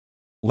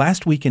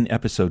Last week in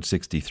episode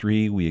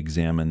 63, we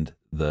examined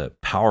the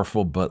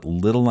powerful but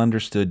little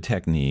understood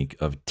technique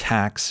of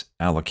tax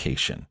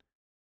allocation.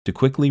 To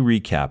quickly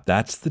recap,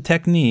 that's the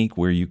technique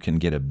where you can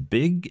get a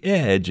big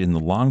edge in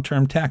the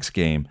long-term tax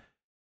game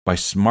by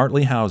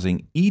smartly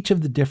housing each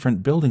of the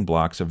different building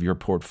blocks of your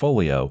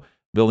portfolio,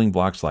 building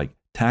blocks like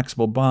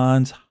taxable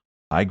bonds,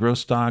 high growth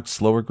stocks,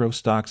 slower growth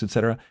stocks,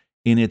 etc.,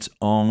 in its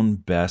own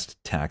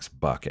best tax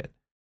bucket.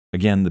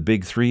 Again, the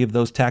big three of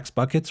those tax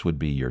buckets would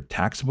be your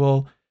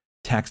taxable,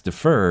 tax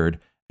deferred,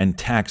 and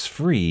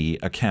tax-free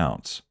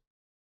accounts.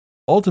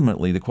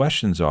 Ultimately, the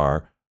questions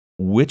are,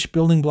 which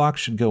building block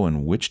should go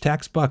in which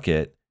tax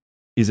bucket?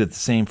 Is it the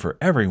same for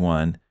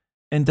everyone?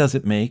 And does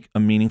it make a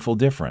meaningful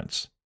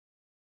difference?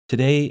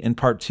 Today, in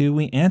part 2,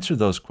 we answer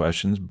those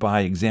questions by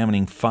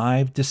examining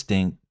 5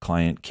 distinct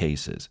client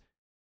cases.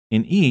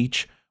 In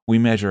each, we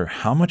measure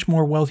how much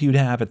more wealth you'd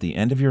have at the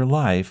end of your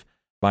life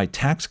by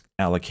tax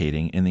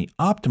allocating in the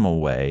optimal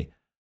way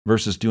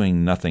versus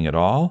doing nothing at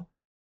all,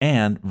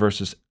 and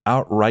versus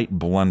outright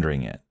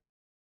blundering it.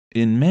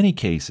 In many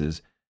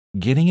cases,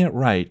 getting it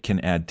right can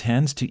add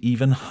tens to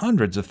even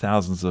hundreds of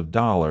thousands of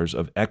dollars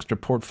of extra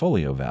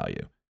portfolio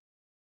value.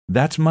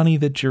 That's money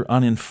that your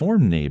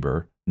uninformed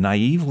neighbor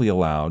naively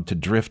allowed to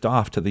drift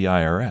off to the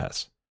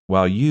IRS,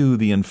 while you,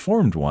 the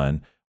informed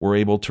one, were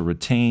able to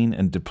retain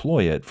and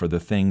deploy it for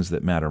the things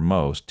that matter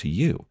most to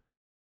you.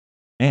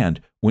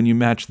 And when you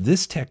match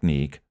this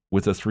technique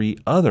with the 3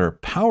 other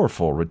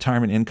powerful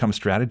retirement income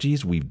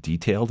strategies we've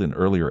detailed in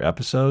earlier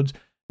episodes,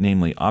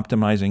 namely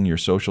optimizing your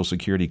Social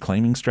Security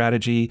claiming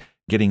strategy,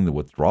 getting the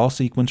withdrawal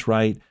sequence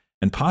right,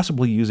 and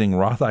possibly using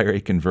Roth IRA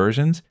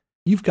conversions,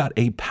 you've got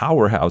a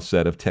powerhouse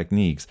set of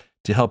techniques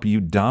to help you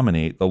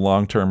dominate the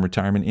long-term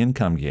retirement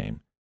income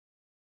game.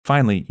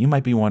 Finally, you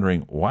might be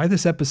wondering why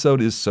this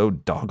episode is so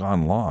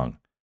doggone long.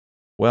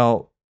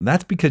 Well,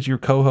 that's because your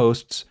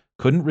co-hosts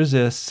couldn't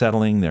resist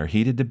settling their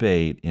heated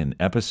debate in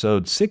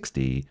episode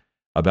 60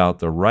 about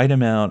the right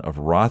amount of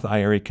Roth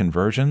IRA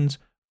conversions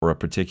for a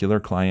particular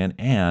client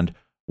and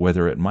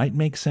whether it might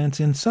make sense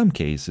in some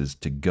cases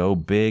to go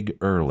big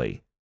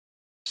early.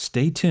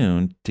 Stay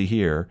tuned to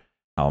hear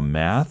how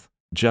math,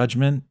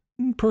 judgment,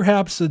 and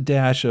perhaps a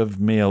dash of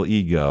male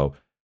ego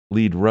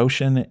lead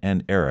Roshan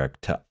and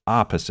Eric to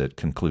opposite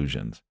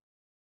conclusions.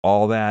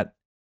 All that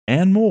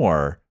and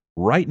more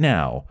right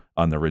now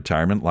on the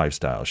Retirement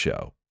Lifestyle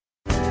Show.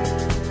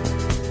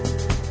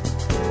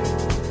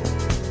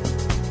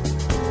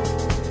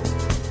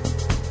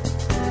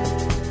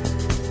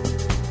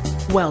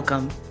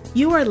 Welcome.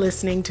 You are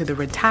listening to the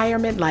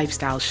Retirement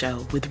Lifestyle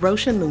Show with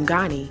Roshan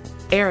Lungani,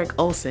 Eric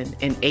Olson,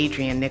 and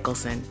Adrian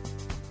Nicholson.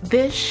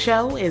 This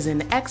show is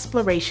an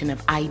exploration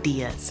of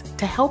ideas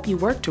to help you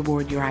work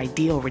toward your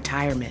ideal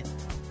retirement.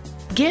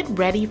 Get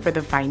ready for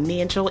the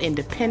financial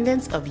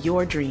independence of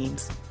your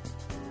dreams.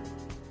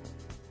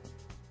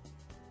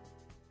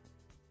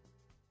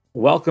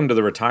 Welcome to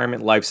the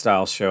Retirement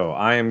Lifestyle Show.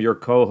 I am your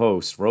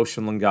co-host,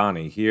 Roshan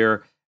Lungani,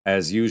 here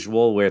as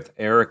usual with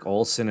Eric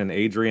Olson and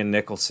Adrian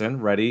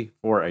Nicholson, ready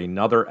for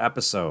another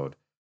episode.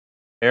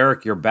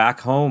 Eric, you're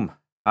back home.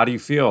 How do you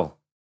feel?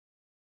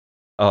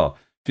 Oh,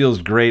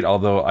 feels great,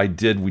 although we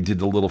did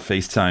a little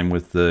FaceTime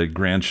with the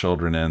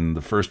grandchildren, and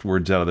the first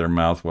words out of their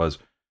mouth was,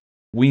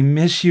 "We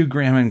miss you,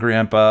 Grandma and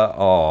Grandpa."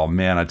 Oh,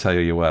 man, I tell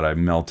you what, I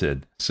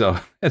melted. So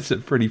it's a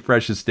pretty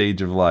precious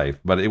stage of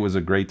life, but it was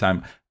a great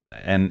time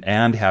and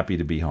happy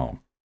to be home.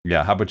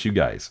 Yeah, how about you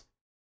guys?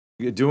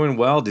 You're doing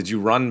well. Did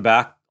you run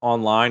back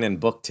online and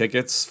book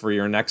tickets for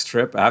your next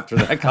trip after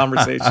that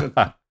conversation?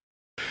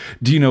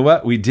 Do you know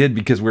what we did?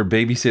 Because we're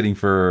babysitting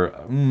for,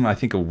 I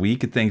think, a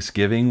week at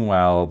Thanksgiving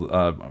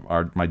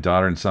while my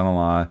daughter and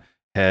son-in-law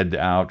head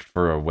out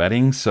for a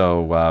wedding.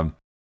 So,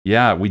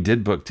 yeah, we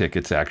did book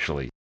tickets,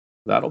 actually.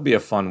 That'll be a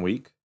fun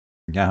week.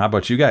 Yeah, how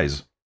about you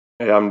guys?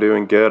 Hey, I'm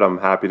doing good. I'm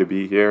happy to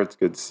be here. It's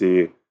good to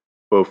see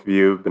both of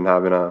you. Been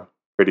having a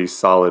pretty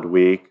solid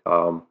week.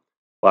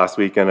 Last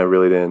weekend, I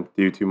really didn't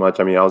do too much.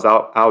 I mean, I was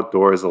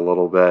outdoors a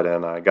little bit,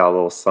 and I got a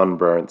little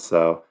sunburnt,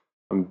 so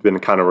I've been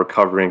kind of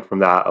recovering from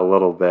that a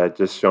little bit,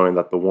 just showing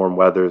that the warm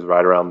weather is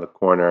right around the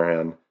corner,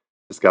 and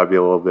just got to be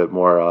a little bit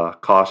more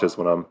cautious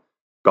when I'm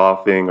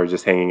golfing or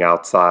just hanging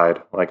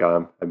outside, like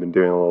I've been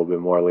doing a little bit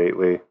more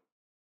lately.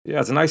 Yeah,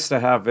 it's nice to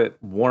have it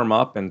warm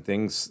up and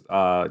things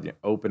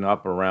open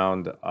up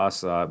around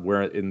us.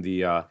 We're in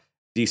the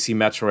DC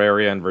metro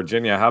area in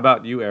Virginia. How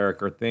about you,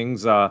 Eric? Are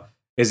things,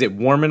 is it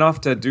warm enough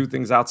to do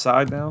things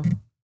outside now?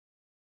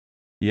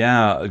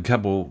 Yeah,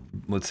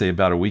 let's say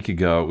about a week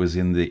ago, it was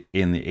in the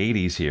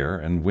 80s here,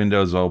 and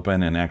windows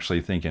open, and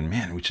actually thinking,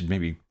 man, we should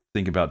maybe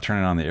think about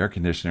turning on the air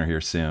conditioner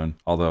here soon.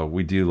 Although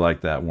we do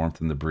like that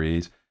warmth and the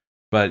breeze,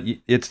 but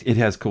it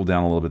has cooled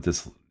down a little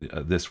bit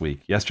this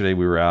week. Yesterday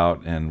we were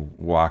out and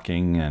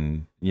walking,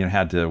 and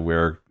had to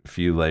wear a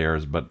few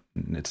layers, but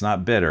it's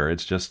not bitter.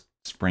 It's just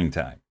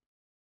springtime.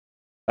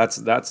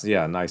 That's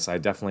yeah, nice. I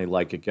definitely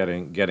like it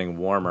getting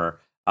warmer.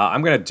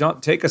 I'm going to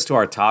take us to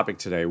our topic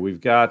today.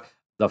 We've got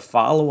the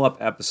follow-up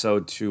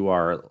episode to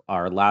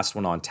our last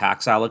one on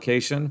tax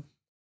allocation.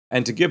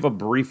 And to give a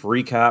brief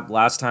recap,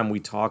 last time we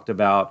talked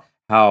about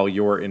how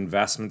your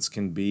investments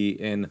can be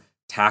in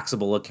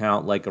taxable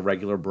account like a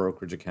regular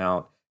brokerage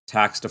account,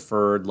 tax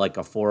deferred like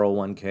a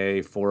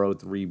 401k,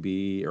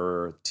 403b,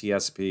 or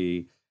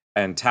TSP,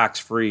 and tax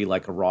free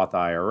like a Roth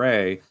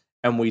IRA.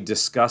 And we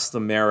discussed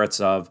the merits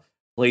of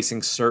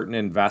placing certain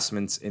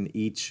investments in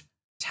each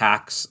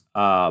tax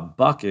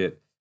bucket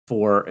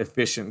for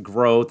efficient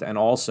growth, and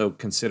also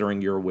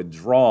considering your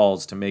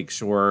withdrawals to make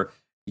sure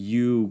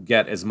you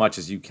get as much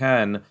as you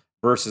can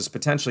versus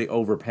potentially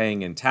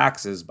overpaying in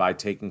taxes by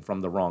taking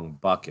from the wrong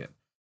bucket.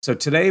 So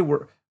today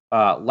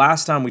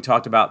last time we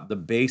talked about the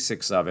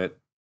basics of it.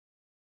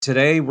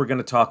 Today we're going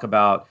to talk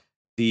about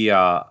the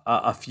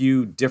a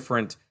few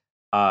different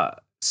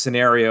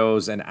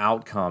scenarios and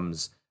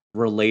outcomes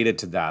related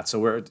to that.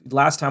 So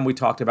last time we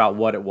talked about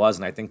what it was,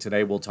 and I think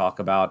today we'll talk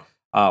about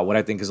what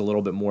I think is a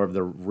little bit more of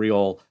the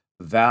real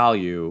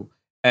value.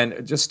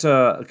 And just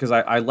because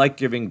I like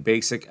giving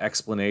basic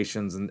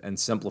explanations and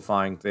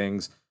simplifying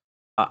things,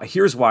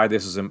 here's why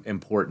this is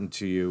important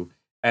to you.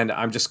 And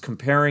I'm just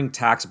comparing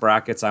tax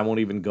brackets. I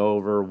won't even go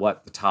over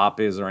what the top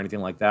is or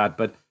anything like that.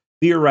 But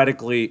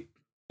theoretically,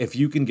 if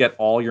you can get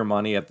all your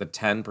money at the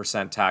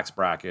 10% tax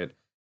bracket,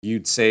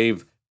 you'd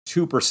save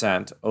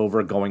 2%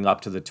 over going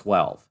up to the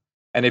 12.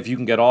 And if you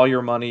can get all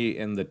your money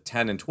in the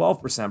 10 and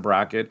 12%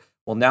 bracket,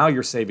 well, now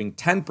you're saving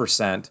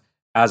 10%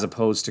 as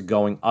opposed to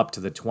going up to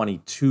the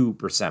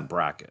 22%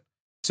 bracket.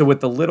 So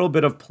with a little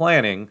bit of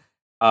planning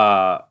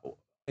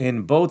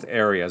in both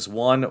areas,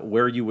 one,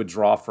 where you would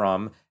draw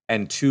from,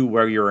 and two,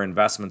 where your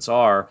investments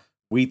are,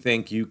 we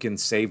think you can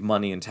save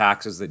money in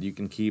taxes that you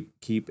can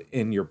keep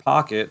in your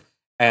pocket.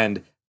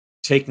 And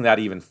taking that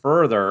even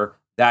further,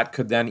 that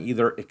could then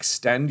either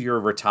extend your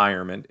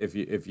retirement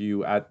if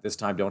you at this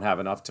time don't have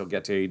enough to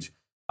get to age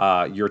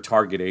your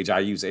target age. I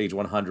use age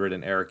 100,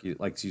 and Eric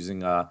likes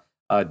using a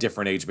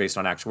different age based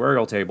on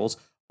actuarial tables.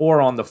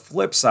 Or on the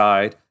flip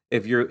side,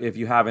 if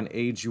you have an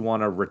age you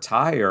want to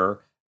retire,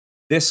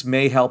 this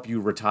may help you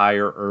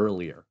retire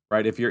earlier,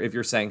 right? If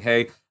you're saying,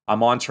 hey,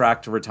 I'm on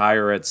track to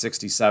retire at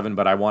 67,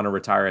 but I want to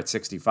retire at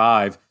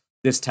 65,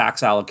 this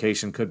tax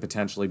allocation could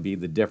potentially be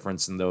the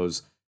difference in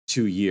those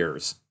 2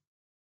 years.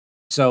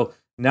 So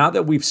now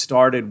that we've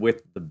started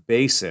with the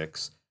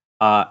basics,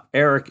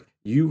 Eric,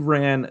 you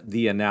ran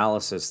the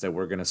analysis that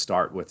we're going to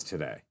start with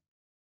today.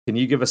 Can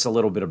you give us a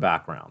little bit of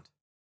background?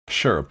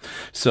 Sure.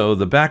 So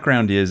the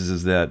background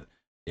is that,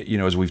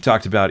 as we've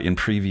talked about in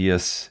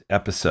previous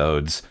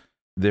episodes,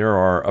 there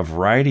are a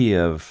variety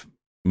of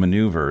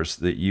maneuvers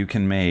that you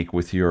can make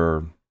with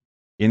your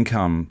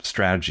income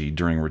strategy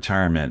during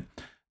retirement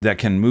that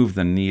can move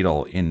the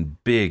needle in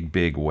big,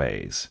 big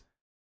ways.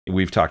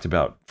 We've talked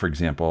about, for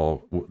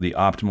example, the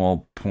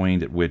optimal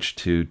point at which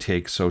to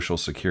take Social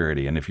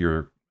Security. And if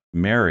you're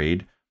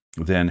married,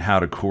 then how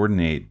to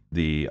coordinate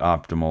the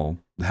optimal,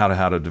 how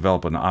to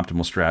develop an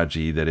optimal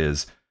strategy that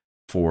is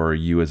for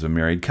you as a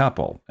married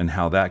couple, and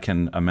how that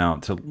can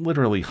amount to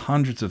literally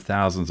hundreds of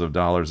thousands of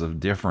dollars of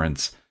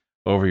difference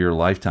over your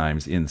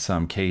lifetimes in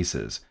some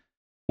cases.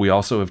 We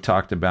also have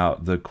talked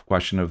about the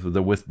question of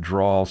the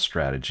withdrawal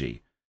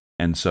strategy.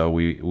 And so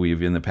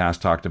we've in the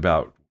past talked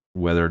about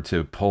whether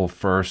to pull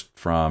first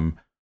from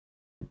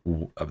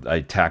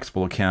a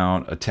taxable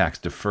account, a tax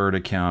deferred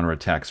account, or a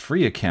tax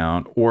free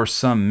account, or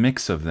some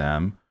mix of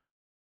them,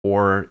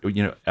 or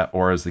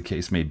as the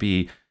case may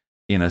be,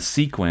 in a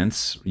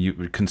sequence, you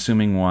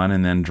consuming one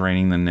and then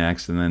draining the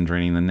next and then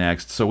draining the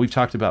next. So we've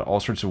talked about all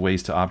sorts of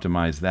ways to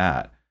optimize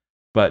that.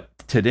 But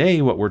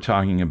today, what we're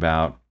talking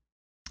about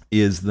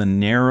is the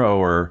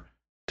narrower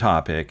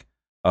topic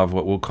of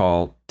what we'll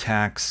call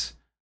tax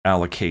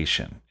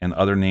allocation. And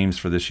other names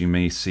for this you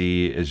may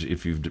see, as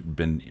if you've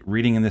been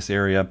reading in this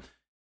area,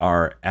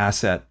 are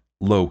asset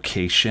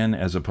location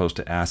as opposed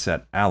to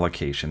asset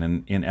allocation.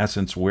 And in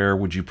essence, where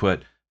would you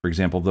put, for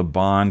example, the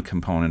bond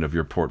component of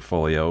your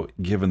portfolio,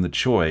 given the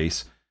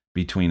choice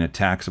between a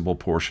taxable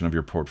portion of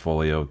your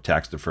portfolio,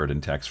 tax deferred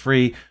and tax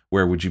free?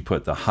 Where would you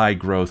put the high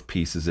growth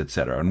pieces, et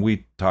cetera? And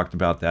we talked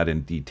about that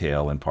in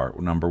detail in part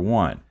number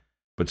 1.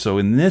 But so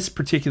in this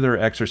particular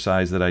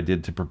exercise that I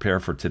did to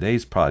prepare for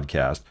today's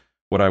podcast,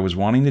 what I was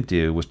wanting to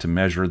do was to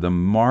measure the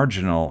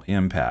marginal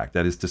impact,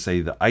 that is to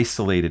say, the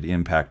isolated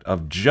impact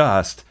of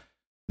just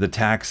the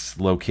tax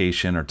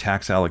location or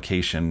tax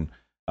allocation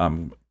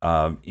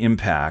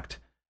impact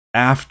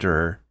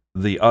after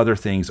the other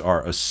things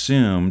are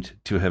assumed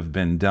to have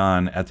been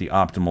done at the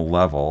optimal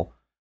level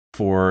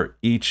for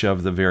each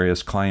of the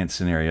various client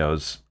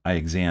scenarios I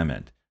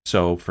examined.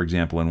 So, for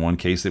example, in one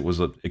case, it was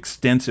an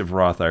extensive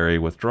Roth IRA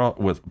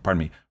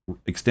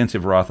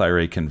extensive Roth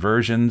IRA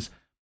conversions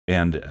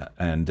and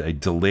a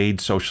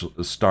delayed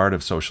start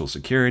of Social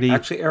Security.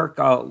 Actually, Eric,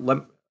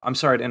 I'm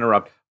sorry to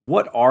interrupt.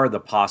 What are the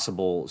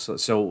possible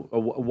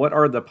what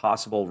are the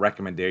possible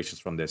recommendations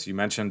from this? You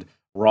mentioned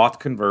Roth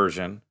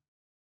conversion,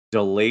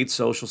 delayed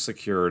Social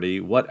Security.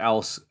 What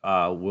else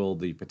will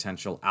the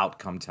potential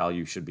outcome tell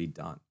you should be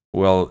done?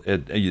 Well,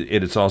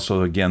 it's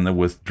also, again, the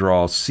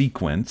withdrawal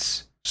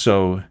sequence.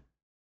 So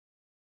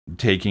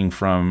taking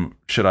from,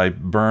 should I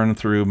burn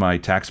through my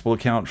taxable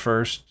account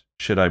first?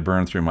 Should I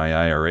burn through my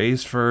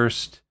IRAs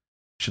first?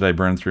 Should I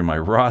burn through my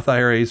Roth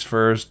IRAs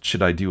first?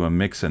 Should I do a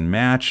mix and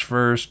match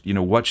first?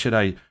 What should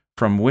I,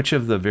 from which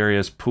of the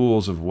various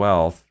pools of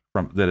wealth,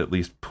 at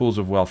least pools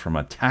of wealth from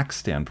a tax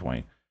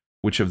standpoint,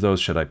 which of those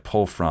should I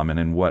pull from, and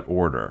in what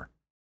order,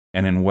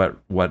 and in what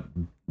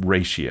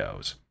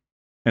ratios?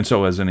 And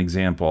so, as an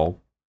example,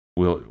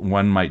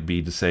 one might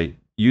be to say,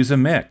 use a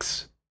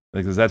mix,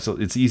 because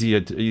it's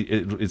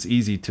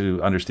easy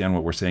to understand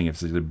what we're saying.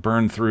 If you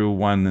burn through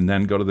one and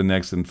then go to the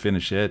next and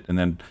finish it, and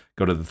then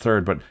go to the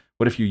third. But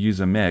what if you use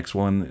a mix?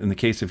 Well, in the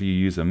case if you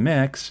use a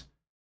mix,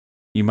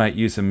 you might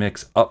use a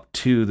mix up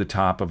to the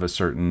top of a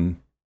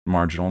certain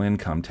marginal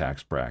income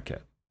tax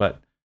bracket. But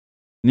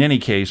in any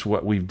case,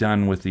 what we've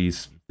done with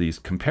these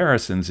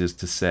comparisons is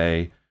to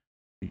say,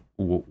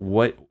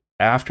 what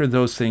after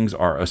those things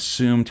are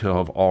assumed to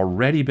have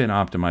already been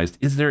optimized,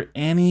 is there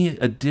any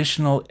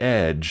additional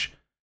edge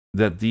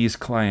that these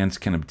clients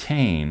can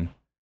obtain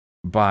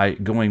by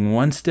going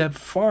one step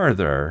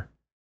farther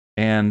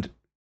and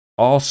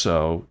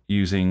also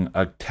using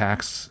a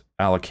tax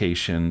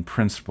allocation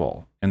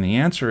principle? And the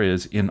answer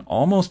is, in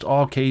almost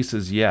all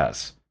cases,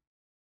 yes.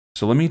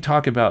 So let me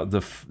talk about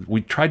we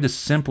tried to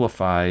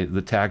simplify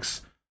the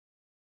tax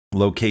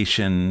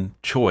location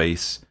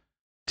choice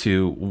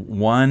to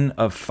one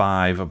of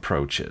 5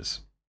 approaches.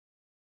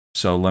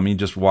 So let me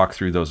just walk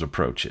through those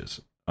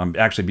approaches.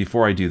 Actually,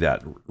 before I do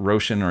that,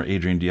 Roshan or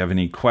Adrian, do you have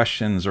any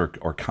questions or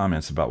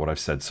comments about what I've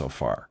said so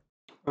far?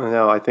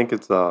 No, I think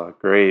it's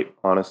great.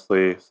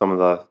 Honestly, some of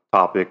the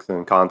topics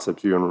and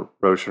concepts you and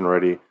Roshan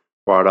already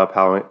brought up,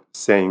 how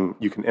saying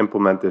you can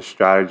implement this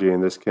strategy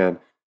and this can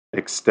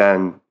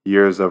extend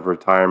years of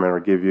retirement or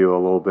give you a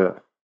little bit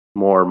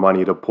more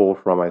money to pull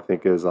from, I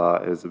think is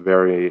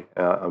very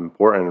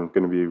important and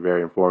going to be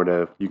very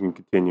informative. You can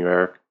continue,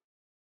 Eric.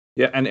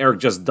 Yeah, and Eric,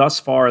 just thus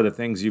far, the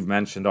things you've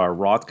mentioned are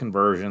Roth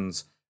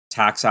conversions,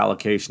 tax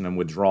allocation, and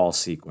withdrawal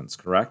sequence,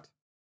 correct?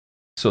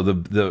 So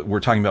we're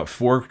talking about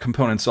 4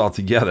 components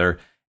altogether,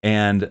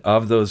 and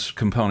of those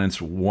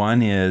components,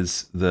 one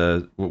is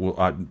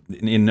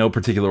in no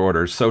particular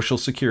order, Social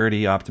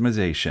Security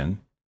optimization.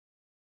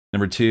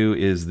 Number 2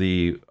 is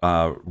the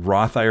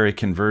Roth IRA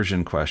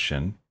conversion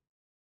question.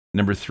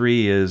 Number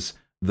 3 is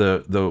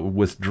the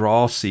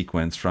withdrawal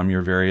sequence from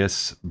your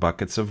various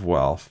buckets of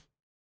wealth.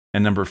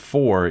 And number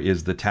 4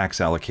 is the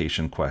tax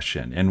allocation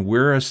question. And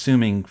we're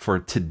assuming for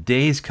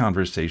today's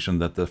conversation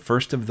that the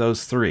first of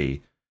those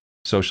 3,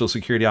 Social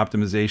Security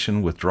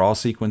optimization, withdrawal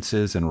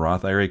sequences, and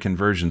Roth IRA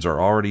conversions,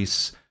 are already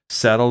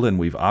settled, and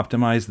we've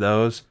optimized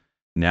those.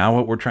 Now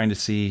what we're trying to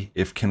see,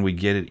 if can we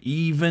get it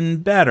even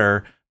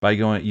better by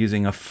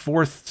using a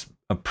 4th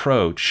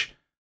approach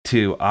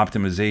to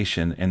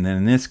optimization, and then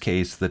in this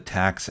case, the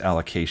tax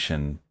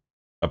allocation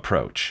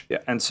approach. Yeah,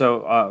 and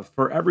so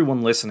for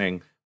everyone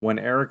listening, when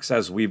Eric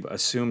says we've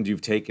assumed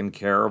you've taken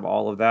care of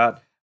all of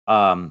that,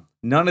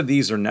 none of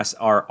these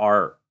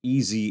are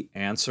easy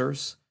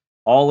answers.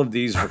 All of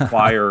these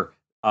require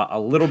a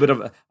little bit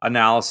of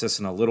analysis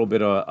and a little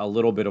bit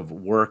of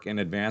work in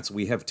advance.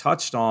 We have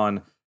touched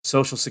on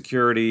Social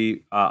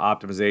Security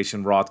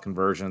optimization, Roth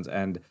conversions,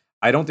 and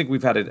I don't think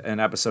we've had an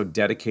episode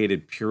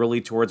dedicated purely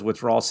towards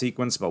withdrawal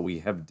sequence, but we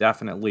have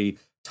definitely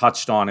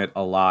touched on it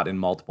a lot in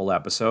multiple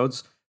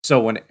episodes. So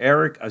when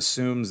Eric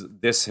assumes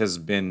this has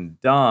been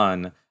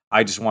done,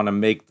 I just want to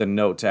make the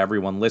note to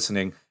everyone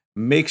listening,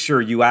 make sure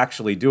you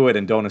actually do it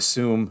and don't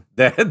assume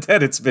that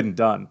it's been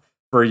done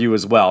for you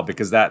as well,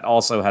 because that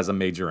also has a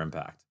major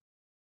impact.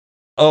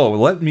 Oh,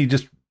 let me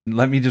just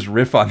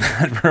riff on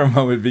that for a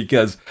moment,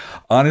 because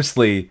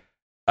honestly,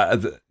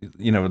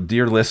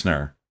 dear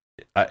listener,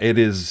 it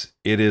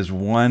is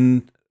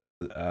one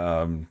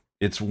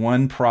it's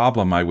one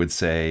problem, I would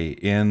say,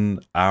 in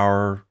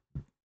our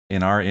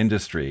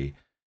industry,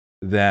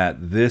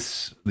 that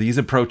these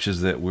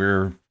approaches that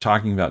we're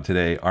talking about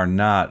today are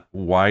not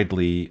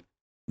widely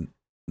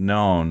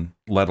known,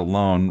 let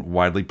alone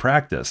widely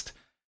practiced.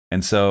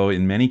 And so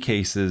in many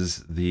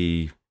cases,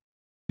 the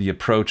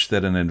approach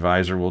that an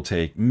advisor will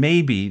take,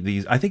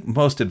 I think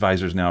most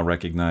advisors now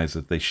recognize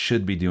that they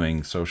should be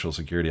doing Social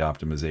Security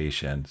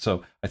optimization.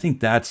 So I think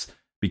that's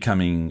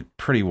becoming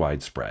pretty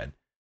widespread.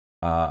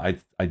 I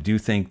do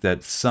think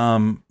that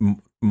some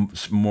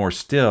more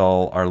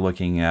still are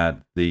looking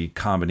at the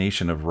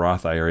combination of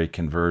Roth IRA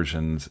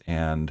conversions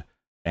and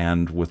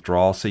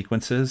withdrawal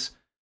sequences,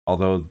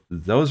 although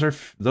those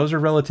are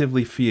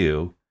relatively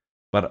few,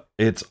 but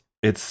it's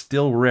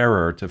still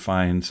rarer to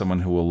find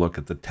someone who will look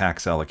at the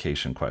tax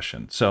allocation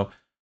question. So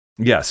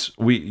yes,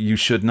 you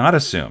should not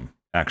assume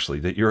actually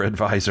that your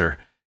advisor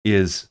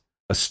is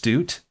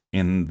astute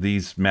in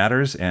these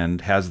matters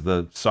and has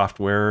the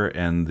software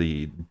and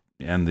the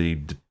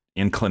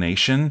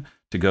inclination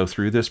to go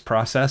through this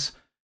process.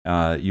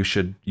 You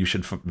should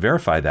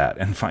verify that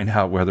and find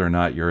out whether or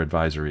not your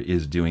advisor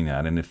is doing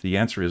that. And if the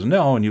answer is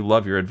no, and you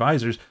love your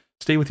advisors,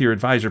 stay with your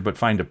advisor, but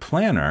find a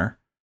planner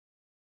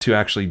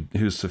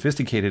who's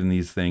sophisticated in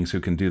these things, who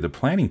can do the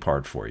planning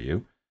part for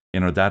you.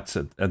 That's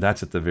at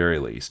the very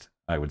least.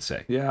 I would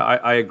say. Yeah,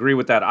 I agree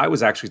with that. I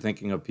was actually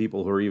thinking of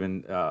people who are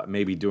even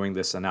maybe doing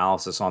this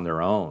analysis on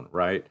their own,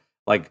 right?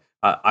 Like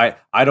I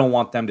don't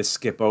want them to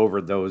skip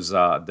over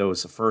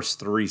those first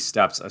three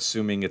steps,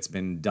 assuming it's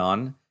been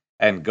done,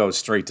 and go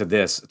straight to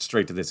this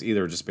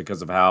either, just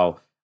because of how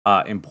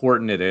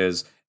important it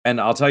is. And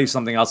I'll tell you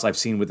something else I've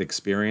seen with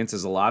experience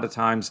is a lot of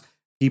times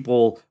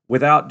people,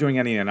 without doing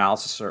any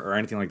analysis or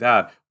anything like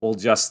that, will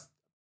just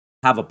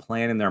have a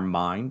plan in their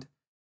mind,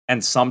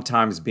 and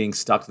sometimes being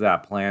stuck to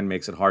that plan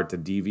makes it hard to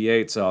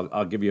deviate. So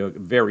I'll give you a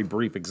very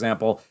brief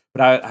example.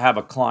 But I have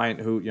a client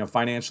who,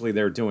 financially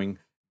they're doing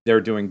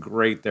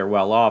great. They're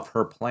well off.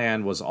 Her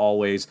plan was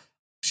always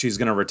she's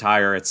going to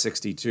retire at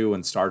 62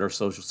 and start her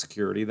Social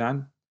Security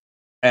then,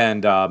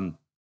 and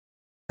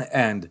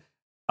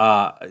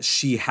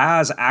she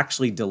has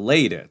actually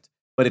delayed it.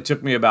 But it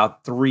took me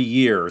about 3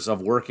 years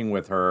of working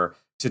with her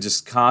to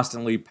just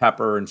constantly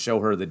pepper and show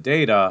her the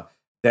data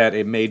that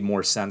it made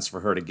more sense for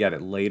her to get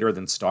it later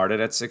than start it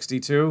at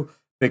 62,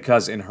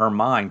 because in her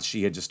mind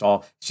she had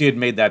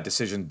made that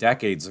decision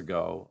decades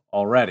ago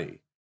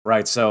already,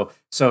 right? So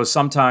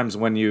sometimes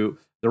the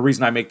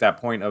reason I make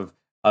that point of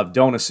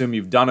don't assume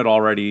you've done it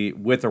already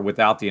with or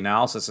without the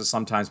analysis is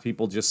sometimes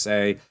people just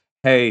say,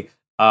 hey,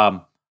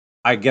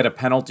 I get a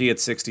penalty at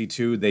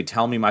 62. They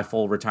tell me my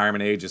full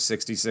retirement age is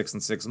 66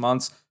 and 6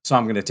 months, so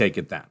I'm going to take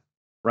it then,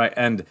 right?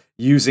 And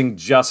using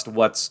just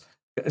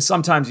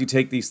sometimes you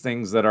take these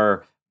things that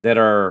are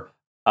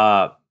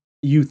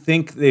you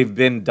think they've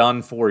been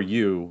done for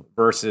you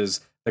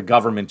versus the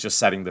government just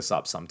setting this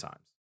up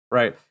sometimes,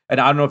 right? And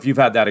I don't know if you've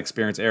had that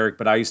experience, Eric,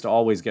 but I used to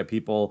always get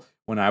people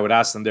when I would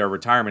ask them their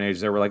retirement age,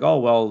 they were like, oh,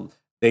 well,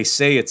 they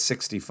say it's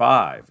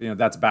 65.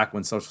 That's back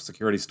when Social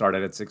Security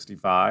started at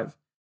 65,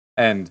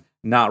 and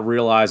not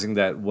realizing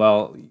that,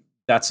 well,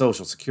 that's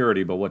Social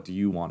Security, but what do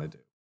you want to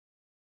do?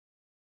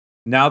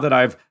 Now that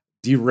I've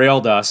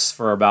derailed us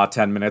for about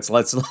 10 minutes,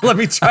 let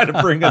me try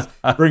to bring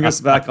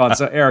us back on.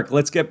 So Eric,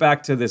 let's get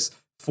back to this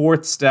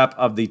fourth step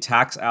of the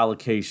tax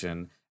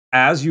allocation.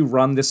 As you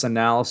run this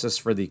analysis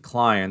for the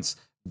clients,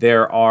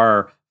 there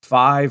are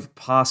 5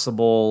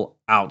 possible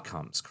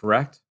outcomes,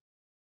 correct?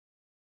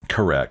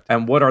 Correct.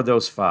 And what are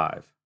those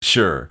 5?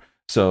 Sure.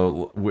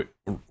 So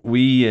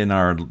we in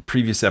our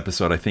previous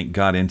episode, I think,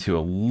 got into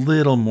a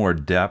little more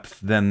depth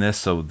than this.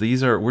 So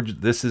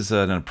this is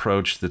an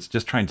approach that's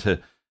just trying to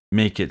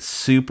make it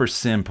super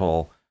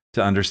simple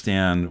to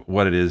understand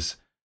what it is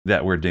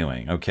that we're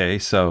doing. Okay,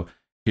 so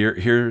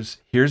here's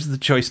the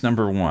choice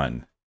number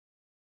 1.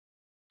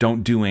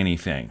 Don't do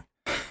anything.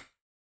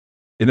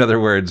 In other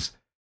words,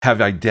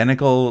 have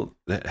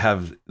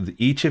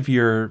each of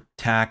your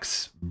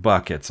tax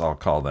buckets, I'll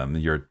call them,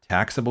 your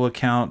taxable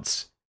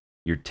accounts,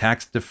 your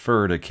tax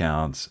deferred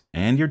accounts,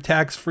 and your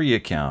tax-free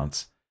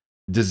accounts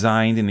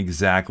designed in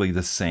exactly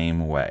the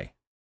same way.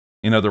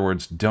 In other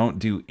words, don't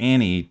do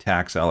any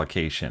tax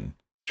allocation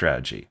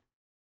strategy.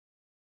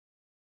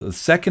 The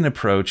second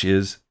approach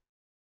is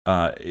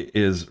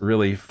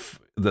really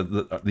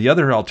the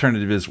other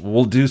alternative is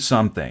we'll do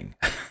something,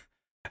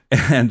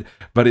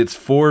 but it's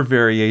 4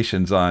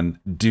 variations on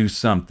do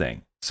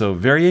something. So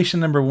variation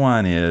number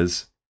 1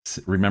 is,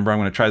 remember, I'm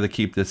going to try to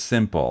keep this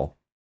simple,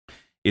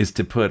 is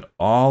to put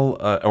all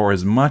or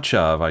as much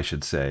of, I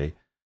should say,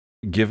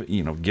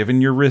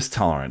 given your risk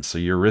tolerance. So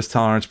your risk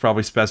tolerance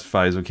probably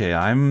specifies, okay,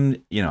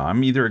 I'm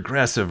either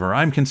aggressive or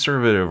I'm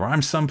conservative or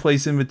I'm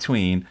someplace in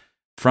between.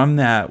 From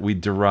that, we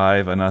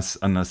derive an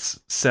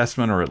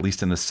assessment, or at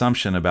least an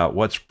assumption, about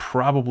what's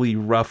probably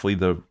roughly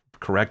the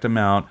correct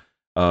amount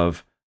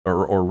of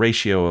or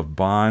ratio of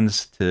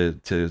bonds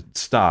to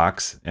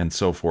stocks and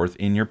so forth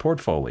in your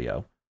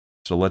portfolio.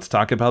 So let's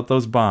talk about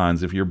those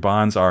bonds. If your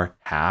bonds are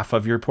half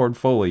of your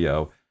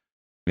portfolio,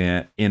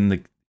 in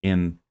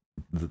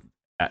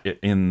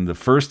the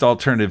first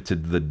alternative to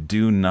the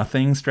do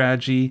nothing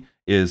strategy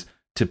is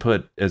to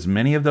put as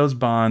many of those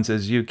bonds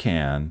as you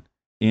can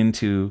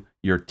into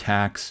your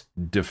tax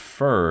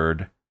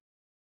deferred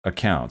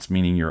accounts,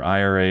 meaning your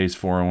IRAs,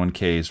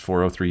 401ks,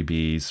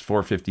 403bs,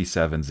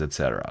 457s,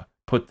 etc.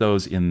 Put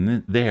those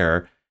in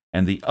there,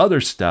 and the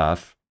other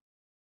stuff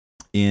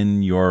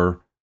in your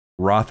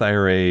Roth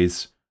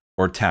IRAs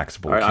or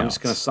taxable accounts. I'm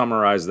just going to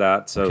summarize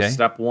that. So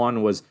Step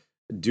 1 was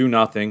do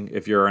nothing.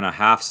 If you're in a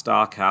half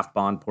stock, half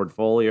bond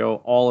portfolio,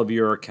 all of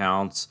your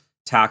accounts,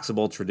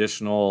 taxable,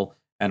 traditional,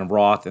 and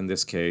Roth in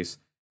this case,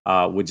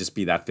 would just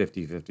be that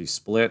 50-50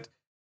 split.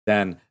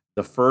 Then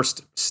the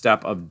first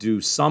step of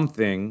do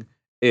something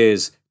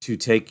is to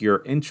take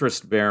your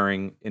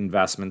interest-bearing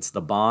investments,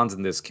 the bonds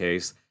in this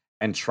case,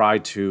 and try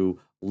to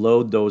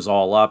load those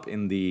all up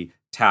in the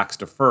tax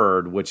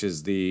deferred, which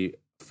is the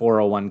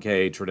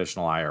 401k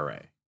traditional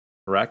IRA,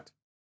 correct?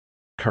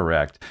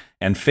 Correct.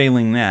 And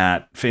failing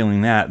that,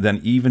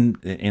 then even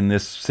in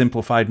this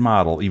simplified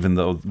model, even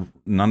though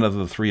none of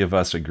the 3 of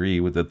us agree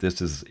with that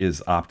this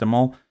is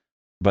optimal,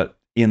 but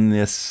in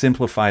this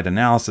simplified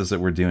analysis that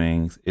we're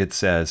doing, it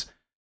says,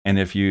 and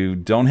if you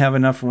don't have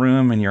enough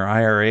room in your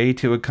IRA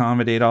to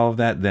accommodate all of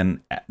that,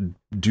 then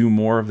do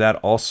more of that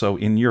also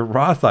in your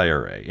Roth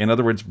IRA. In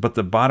other words, but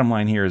the bottom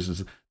line here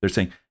is they're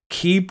saying,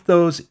 keep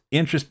those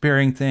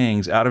interest-bearing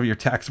things out of your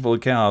taxable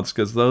accounts,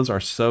 because those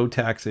are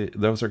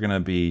those are going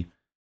to be,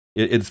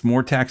 it's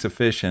more tax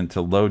efficient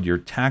to load your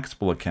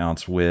taxable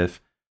accounts with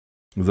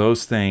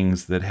those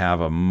things that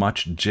have a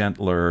much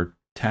gentler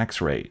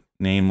tax rate,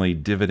 namely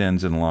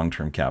dividends and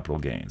long-term capital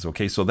gains.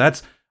 Okay, so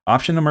that's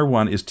option number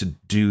one, is to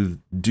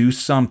do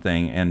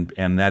something,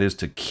 and that is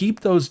to keep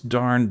those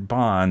darn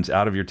bonds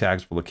out of your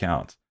taxable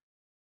accounts.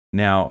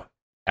 Now,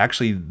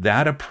 actually,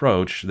 that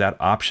approach, that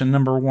option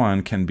number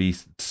one, can be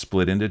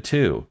split into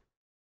two.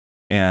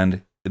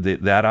 And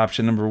that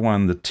option number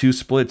one, the two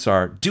splits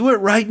are, do it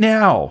right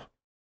now.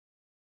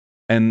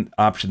 And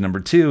option number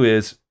two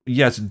is,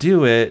 yes,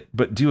 do it,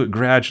 but do it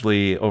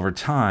gradually over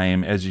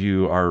time as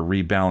you are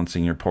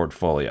rebalancing your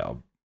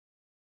portfolio.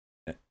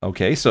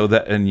 Okay, so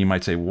that, and you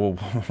might say, well,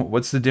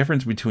 what's the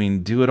difference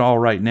between do it all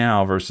right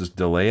now versus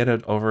delay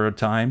it over a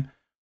time?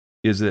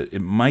 Is that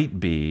it might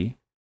be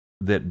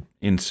that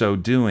in so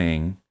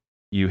doing,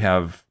 you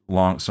have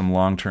some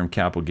long-term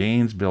capital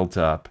gains built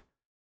up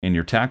in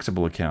your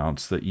taxable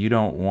accounts that you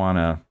don't want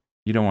to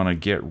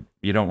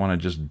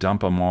just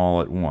dump them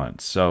all at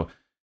once. So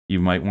you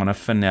might want to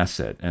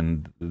finesse it,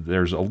 and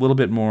there's a little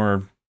bit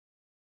more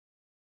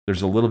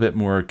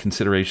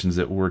considerations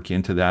that work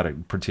into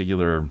that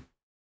particular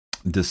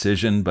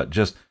decision, but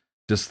just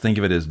think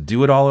of it as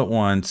do it all at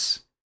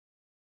once,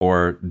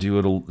 or do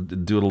it a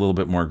little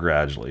bit more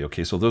gradually.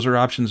 Okay, so those are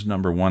options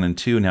number 1 and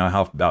 2. Now,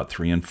 how about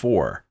 3 and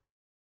 4?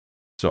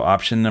 So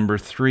option number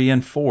 3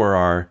 and 4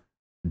 are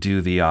do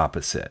the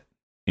opposite.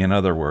 In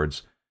other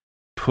words,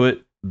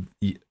 put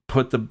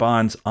the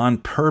bonds on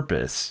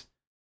purpose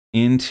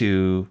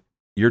into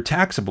your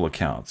taxable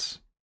accounts.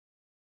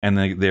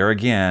 And there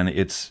again,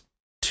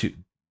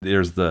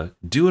 there's the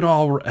do it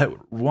all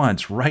at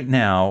once right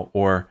now,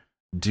 or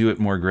do it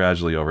more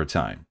gradually over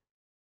time.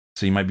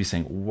 So you might be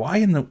saying, why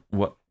in the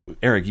what,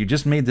 Eric, you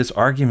just made this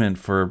argument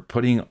for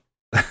putting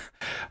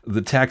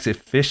the tax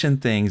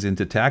efficient things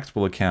into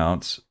taxable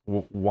accounts.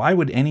 Why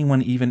would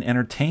anyone even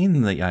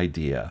entertain the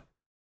idea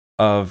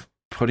of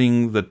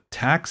putting the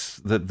tax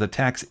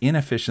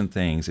inefficient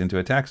things into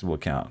a taxable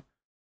account?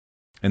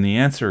 And the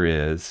answer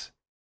is,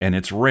 and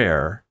it's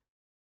rare,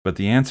 but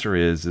the answer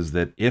is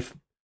that if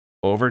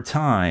over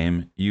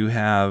time you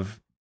have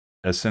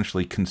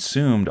essentially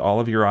consumed all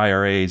of your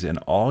IRAs and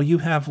all you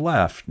have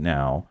left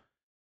now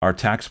are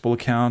taxable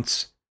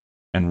accounts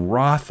and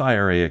Roth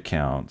IRA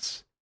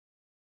accounts,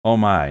 oh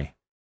my,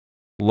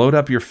 load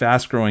up your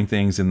fast-growing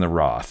things in the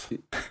Roth.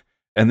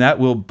 And that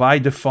will by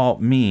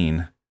default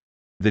mean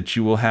that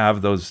you will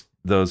have those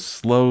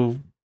slow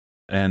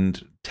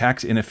and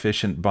tax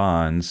inefficient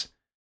bonds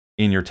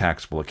in your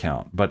taxable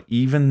account. But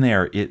even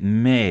there, it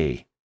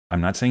may,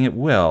 I'm not saying it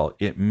will,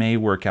 it may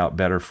work out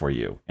better for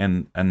you.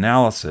 And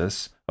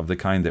analysis of the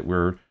kind that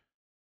we're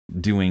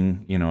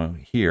doing,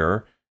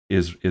 here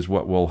is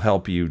what will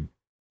help you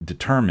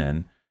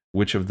determine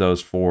which of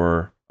those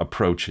 4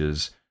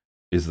 approaches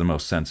is the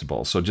most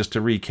sensible. So just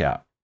to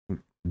recap,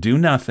 do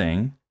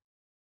nothing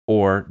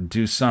or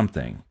do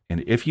something.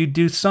 And if you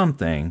do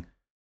something,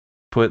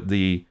 put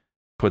the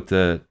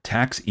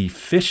tax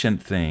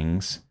efficient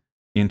things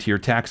into your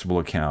taxable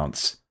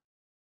accounts,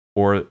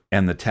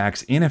 and the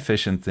tax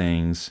inefficient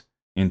things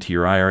into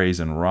your IRAs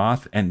and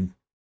Roth, and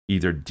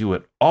either do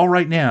it all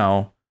right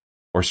now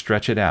or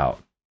stretch it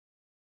out.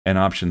 And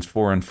options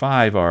 4 and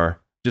 5 are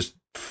just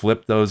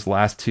flip those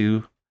last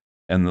 2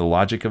 and the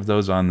logic of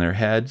those on their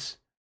heads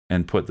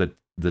and put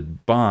the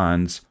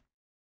bonds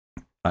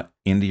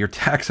into your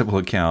taxable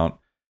account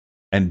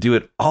and do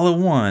it all at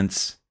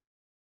once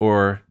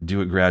or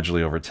do it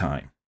gradually over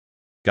time.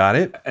 Got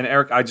it? And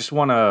Eric, I just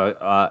want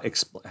to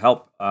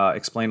help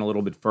explain a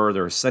little bit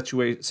further.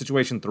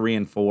 Situation 3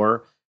 and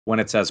 4, when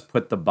it says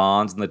put the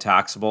bonds in the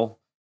taxable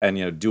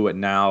and do it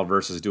now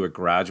versus do it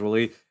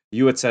gradually,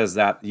 you had said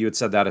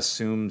that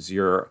assumes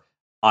your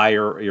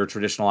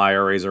traditional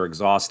IRAs are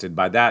exhausted.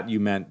 By that you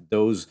meant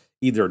those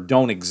either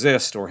don't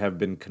exist or have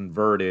been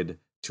converted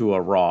to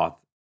a Roth,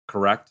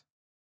 correct?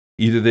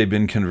 Either they've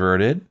been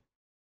converted,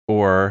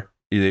 or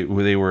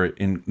they were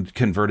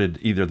converted.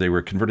 Either they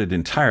were converted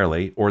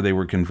entirely, or they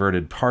were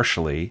converted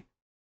partially,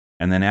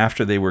 and then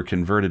after they were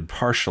converted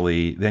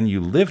partially, then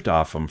you lived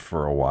off them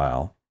for a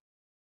while,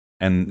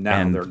 and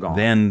they're gone.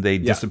 Then they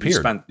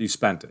disappeared. You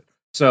spent it.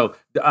 So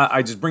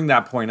I just bring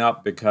that point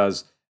up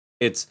because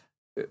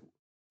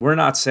we're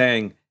not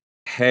saying,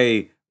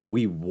 hey,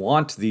 we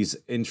want these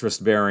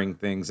interest-bearing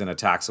things in a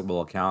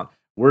taxable account.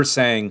 We're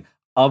saying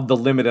of the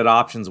limited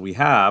options we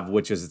have,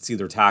 which is it's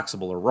either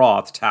taxable or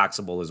Roth,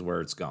 taxable is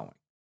where it's going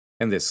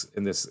in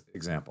this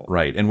example.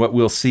 Right. And what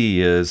we'll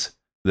see is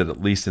that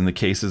at least in the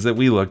cases that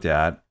we looked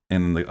at,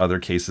 and in the other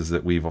cases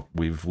that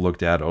we've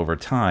looked at over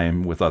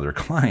time with other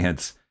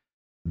clients,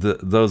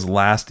 those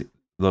last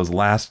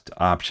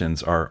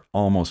options are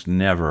almost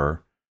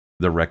never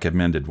the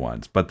recommended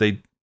ones. But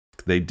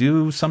they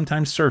do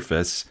sometimes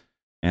surface,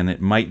 and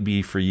it might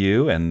be for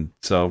you, and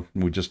so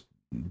we just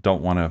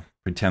don't want to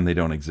pretend they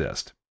don't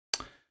exist.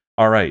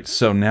 All right,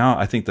 so now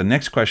I think the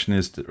next question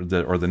is,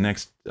 the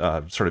next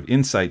sort of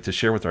insight to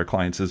share with our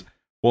clients is,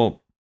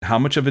 well, how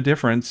much of a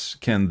difference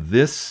can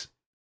this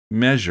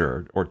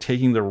measure, or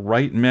taking the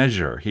right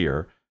measure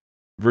here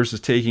versus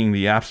taking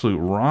the absolute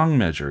wrong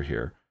measure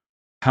here,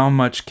 how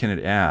much can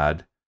it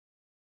add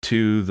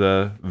to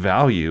the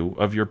value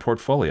of your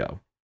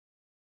portfolio?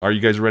 Are you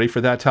guys ready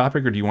for that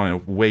topic, or do you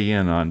want to weigh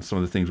in on some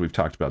of the things we've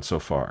talked about so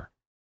far?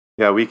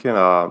 Yeah, we can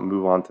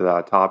move on to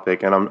that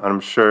topic, and I'm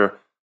sure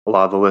a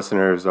lot of the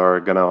listeners are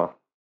gonna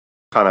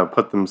kind of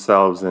put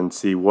themselves and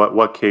see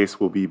what case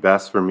will be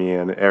best for me.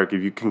 And Eric,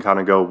 if you can kind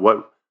of go,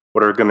 what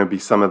are going to be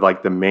some of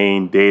like the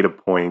main data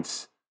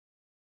points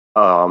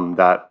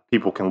that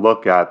people can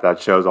look at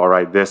that shows, all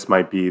right, this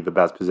might be the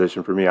best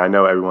position for me. I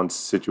know everyone's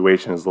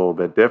situation is a little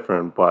bit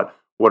different, but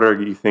what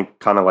are you think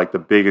kind of like the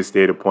biggest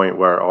data point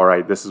where, all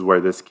right, this is where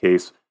this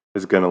case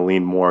is going to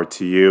lean more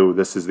to you.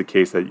 This is the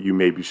case that you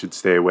maybe should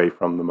stay away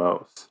from the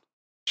most.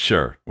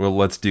 Sure. Well,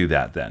 let's do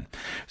that then.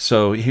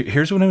 So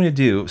here's what I'm going to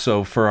do.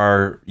 So for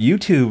our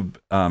YouTube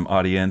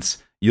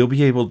audience, we'll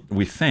be able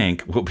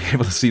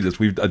to see this.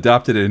 We've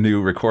adopted a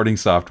new recording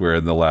software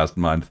in the last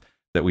month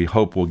that we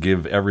hope will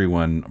give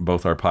everyone,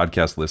 both our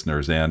podcast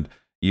listeners and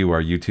you,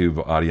 our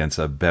YouTube audience,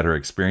 a better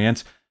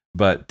experience.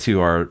 But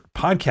to our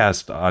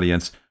podcast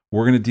audience,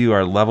 we're going to do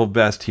our level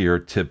best here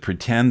to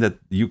pretend that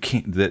you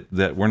can't,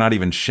 that we're not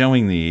even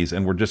showing these,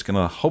 and we're just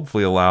going to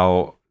hopefully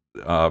allow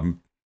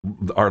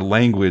our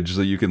language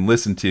that you can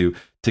listen to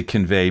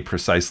convey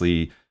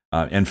precisely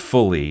and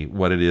fully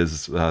what it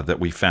is that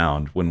we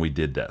found when we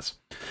did this.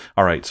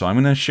 All right, so I'm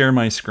going to share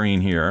my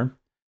screen here,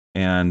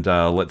 and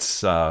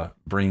let's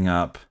bring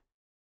up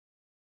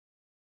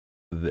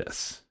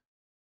this.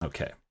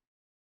 Okay,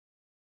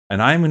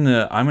 and I'm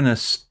gonna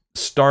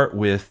start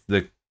with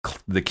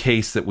the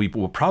case that we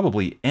will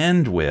probably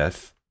end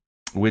with,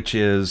 which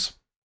is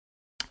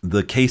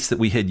the case that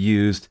we had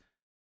used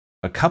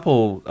a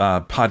couple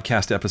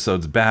podcast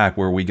episodes back,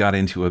 where we got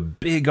into a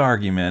big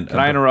argument. Can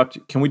I interrupt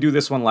you? Can we do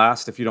this one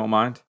last, if you don't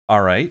mind?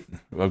 All right.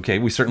 Okay,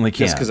 we certainly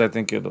can. Just because I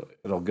think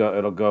it'll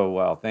go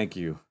well. Thank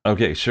you.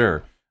 Okay,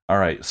 sure. All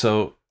right.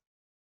 So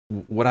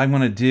what I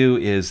want to do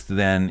is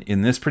then,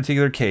 in this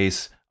particular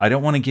case, I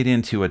don't want to get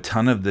into a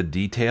ton of the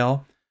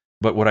detail,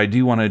 but what I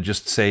do want to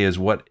just say is,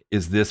 what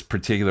is this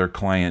particular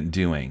client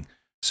doing?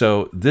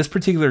 So this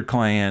particular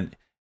client,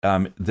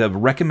 the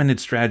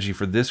recommended strategy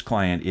for this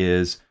client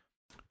is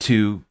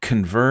to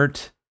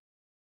convert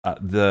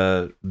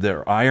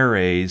their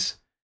IRAs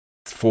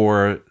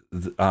for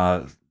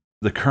the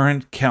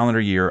current calendar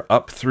year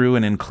up through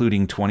and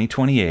including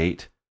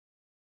 2028,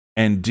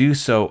 and do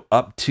so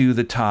up to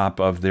the top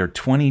of their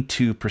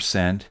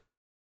 22%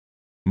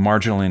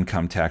 marginal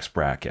income tax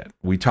bracket.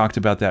 We talked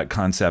about that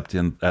concept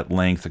at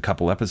length a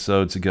couple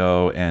episodes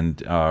ago,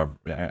 and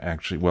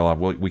actually,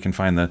 we can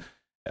find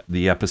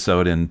the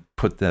episode and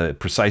put the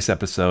precise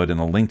episode and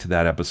a link to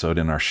that episode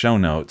in our show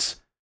notes.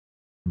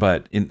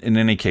 But in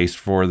any case,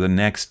 for the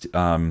next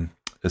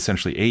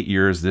essentially 8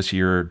 years, this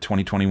year,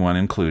 2021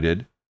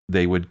 included,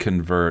 they would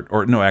convert,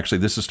 or no, actually,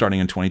 this is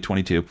starting in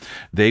 2022,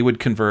 they would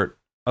convert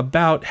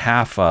about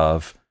half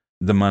of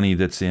the money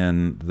that's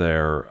in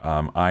their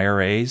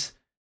IRAs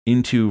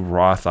into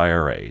Roth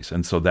IRAs.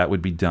 And so that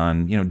would be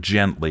done,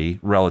 gently,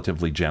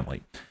 relatively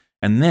gently.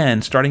 And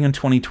then starting in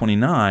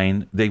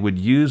 2029, they would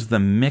use the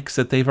mix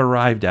that they've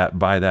arrived at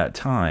by that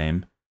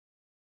time,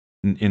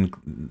 in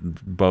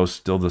both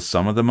still the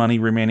sum of the money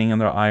remaining in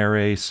their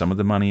IRA, some of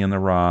the money in the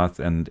Roth,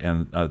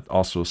 and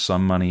also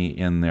some money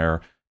in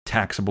their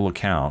taxable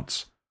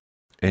accounts,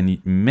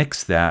 and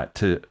mix that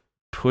to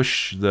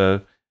push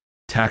the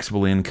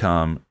taxable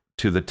income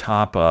to the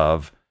top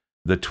of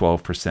the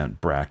 12%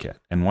 bracket.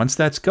 And once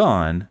that's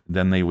gone,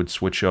 then they would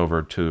switch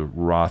over to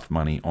Roth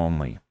money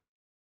only.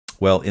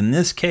 Well, in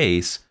this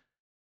case,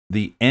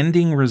 the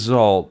ending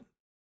result,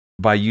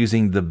 by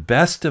using the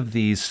best of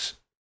these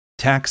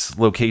tax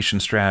location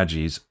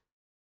strategies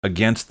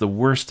against the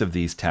worst of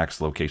these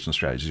tax location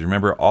strategies.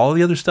 Remember, all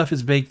the other stuff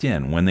is baked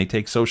in. When they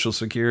take Social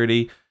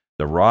Security,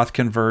 the Roth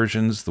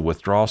conversions, the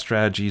withdrawal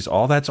strategies,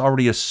 all that's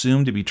already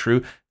assumed to be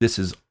true. This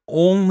is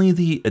only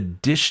the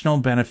additional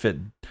benefit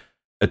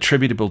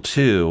attributable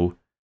to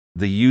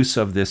the use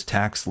of this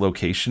tax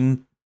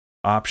location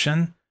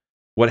option.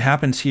 What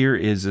happens here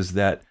is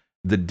that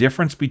the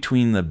difference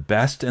between the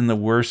best and the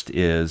worst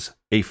is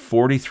a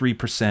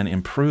 43%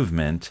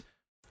 improvement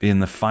in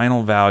the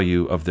final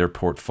value of their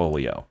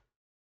portfolio.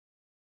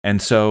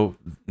 And so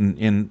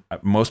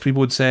most people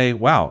would say,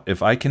 wow,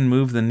 if I can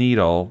move the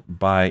needle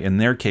by, in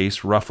their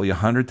case, roughly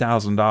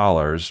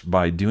 $100,000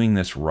 by doing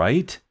this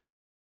right,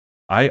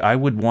 I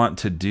would want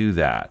to do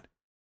that.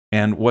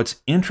 And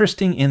what's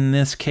interesting in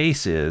this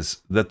case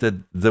is that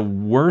the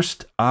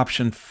worst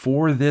option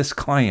for this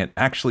client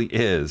actually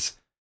is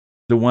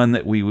the one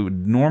that we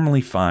would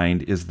normally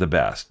find is the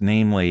best,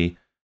 namely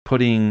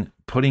putting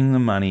the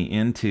money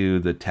into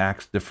the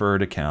tax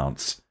deferred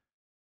accounts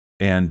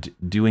and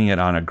doing it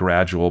on a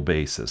gradual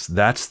basis.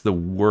 That's the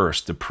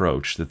worst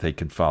approach that they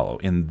could follow.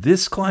 In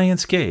this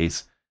client's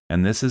case,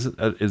 and this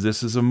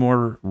is a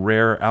more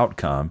rare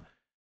outcome,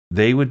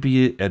 they would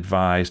be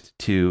advised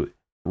to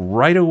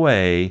right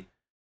away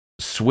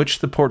switch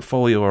the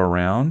portfolio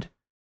around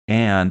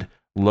and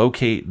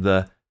locate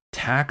the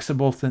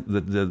taxable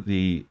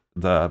the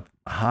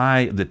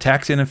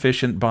tax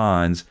inefficient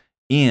bonds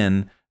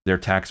in their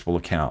taxable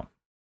account,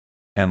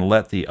 and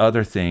let the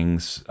other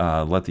things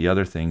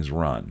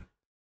run.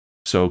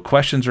 So,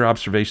 questions or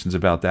observations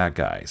about that,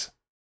 guys?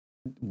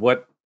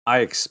 What I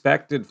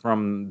expected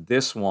from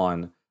this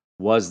one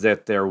was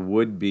that there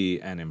would be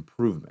an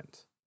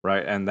improvement,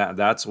 right? And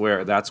that's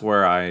where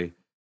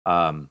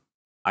I'm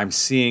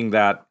seeing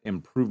that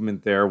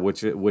improvement there,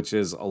 which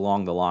is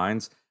along the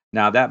lines.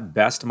 Now that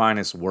best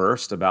minus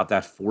worst, about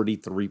that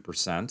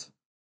 43%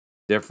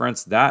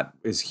 difference, that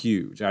is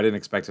huge. I didn't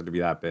expect it to be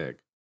that big.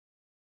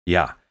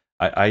 Yeah.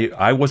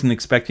 I wasn't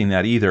expecting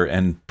that either,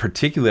 and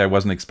particularly I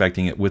wasn't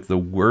expecting it with the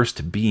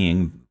worst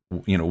being,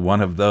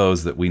 one of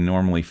those that we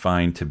normally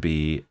find to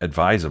be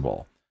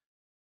advisable.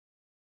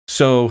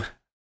 So,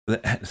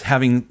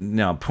 having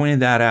now pointed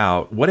that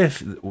out, what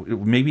if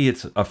maybe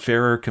it's a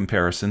fairer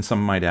comparison?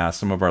 Some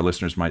of our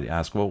listeners might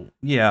ask, well,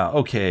 yeah,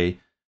 okay,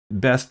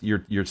 best,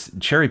 you're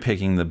cherry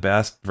picking the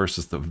best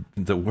versus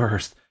the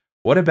worst.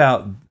 What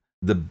about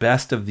the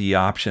best of the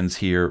options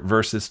here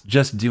versus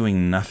just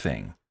doing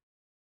nothing?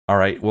 All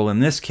right, well,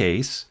 in this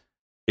case,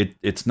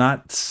 it's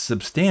not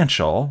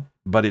substantial,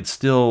 but it's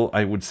still,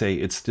 I would say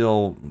it's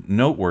still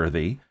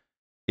noteworthy,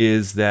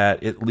 is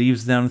that it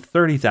leaves them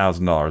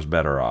 $30,000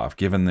 better off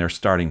given their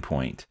starting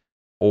point.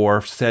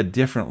 Or said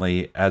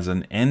differently, as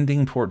an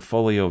ending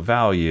portfolio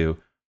value,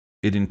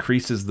 it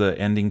increases the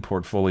ending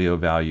portfolio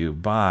value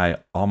by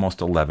almost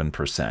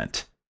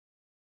 11%.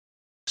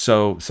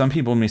 So some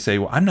people may say,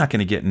 well, I'm not going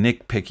to get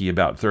nitpicky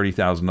about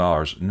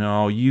 $30,000.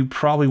 No, you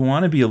probably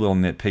want to be a little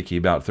nitpicky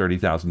about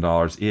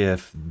 $30,000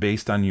 if,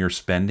 based on your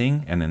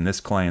spending, and in this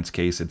client's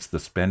case, it's the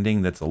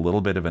spending that's a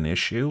little bit of an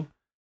issue.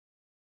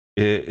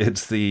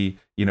 It's the,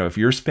 if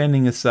your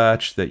spending is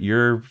such that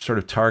you're sort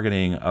of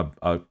targeting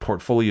a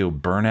portfolio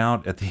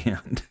burnout at the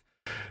end,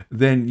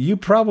 then you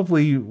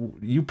probably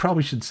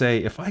should say,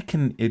 if I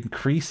can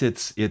increase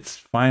its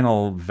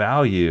final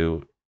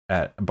value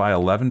by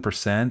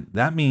 11%,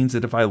 that means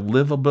that if I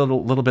live a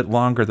little bit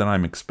longer than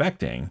I'm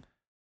expecting,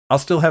 I'll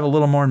still have a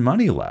little more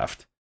money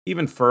left.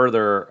 Even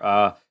further,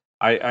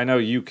 I know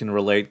you can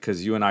relate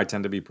because you and I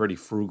tend to be pretty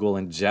frugal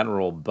in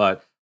general,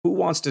 but who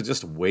wants to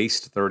just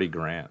waste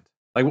 $30,000?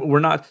 Like we're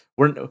not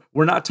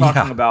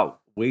talking about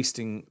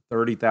wasting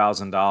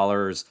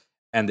 $30,000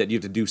 and that you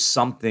have to do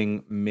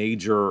something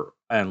major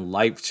and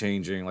life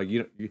changing. Like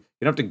you don't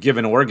have to give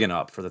an organ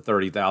up for the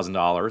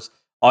 $30,000.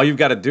 All you've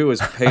got to do is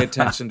pay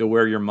attention to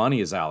where your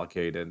money is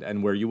allocated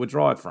and where you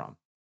withdraw it from,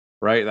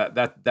 right?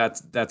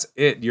 That's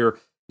it. You're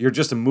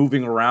just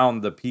moving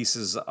around the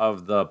pieces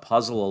of the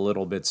puzzle a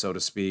little bit, so to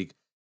speak,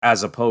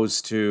 as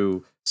opposed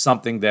to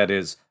something that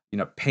is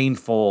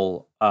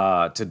painful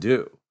to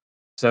do.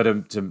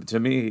 So to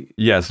me,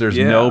 yes, there's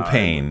no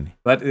pain.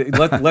 But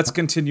let's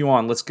continue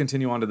on. Let's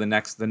continue on to the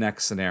next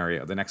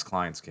scenario, the next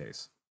client's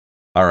case.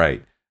 All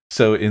right.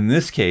 So in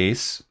this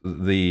case,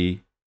 the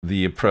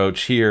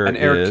approach here and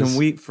Eric, is, can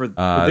we for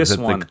this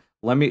one?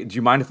 Do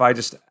you mind if I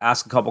just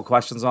ask a couple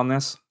questions on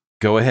this?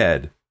 Go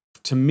ahead.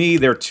 To me,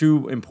 there are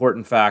two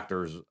important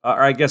factors,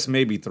 or I guess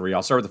maybe three.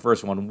 I'll start with the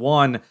first one.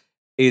 One,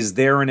 is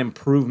there an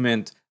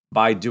improvement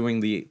by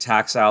doing the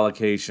tax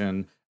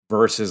allocation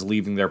versus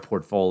leaving their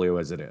portfolio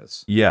as it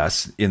is?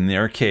 Yes, in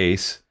their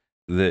case,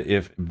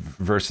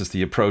 versus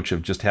the approach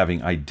of just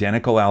having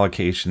identical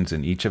allocations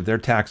in each of their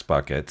tax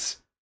buckets.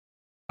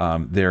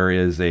 There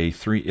is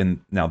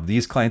now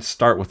these clients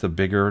start with a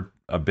bigger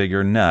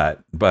nut,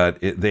 but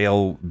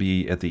they'll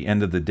be, at the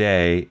end of the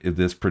day,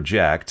 this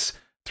projects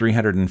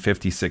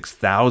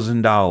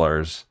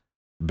 $356,000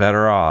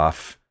 better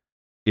off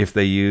if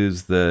they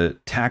use the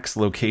tax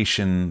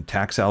allocation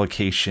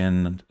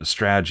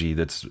strategy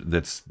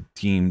that's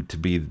deemed to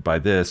be by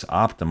this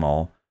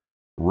optimal,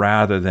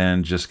 rather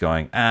than just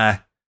going,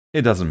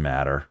 it doesn't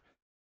matter.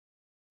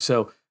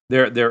 So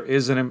there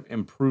is an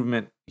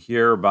improvement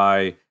here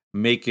by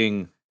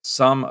making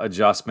some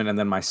adjustment. And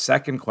then my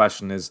second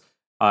question is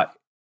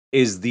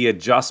the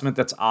adjustment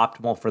that's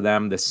optimal for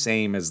them the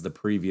same as the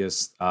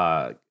previous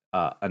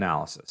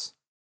analysis?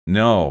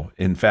 No.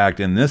 In fact,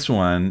 in this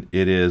one,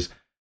 it is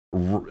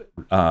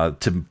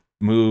to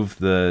move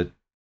the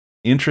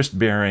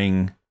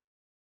interest-bearing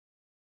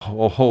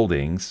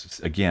holdings.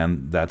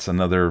 Again,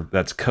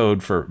 that's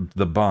code for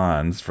the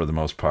bonds for the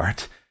most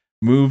part.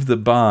 Move the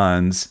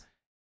bonds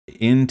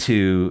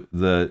into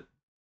the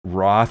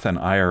Roth and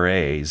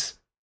IRAs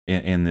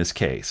in this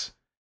case,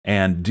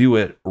 and do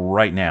it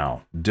right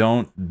now.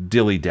 Don't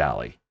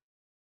dilly-dally.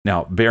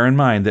 Now, bear in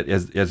mind that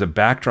as a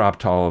backdrop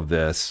to all of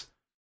this,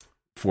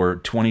 for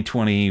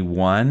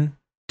 2021,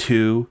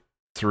 2,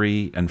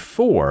 3, and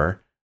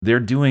 4, they're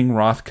doing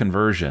Roth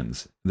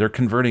conversions. They're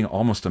converting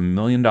almost $1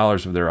 million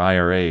of their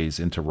IRAs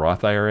into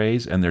Roth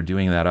IRAs, and they're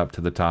doing that up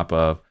to the top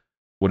of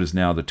what is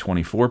now the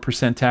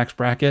 24% tax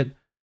bracket.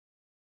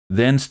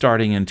 Then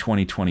starting in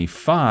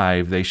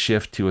 2025, they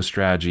shift to a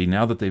strategy,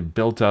 now that they've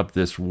built up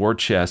this war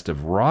chest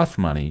of Roth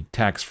money,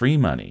 tax-free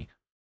money.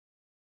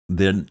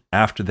 Then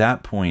after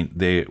that point,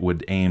 they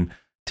would aim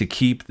to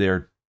keep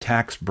their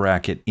tax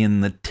bracket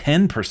in the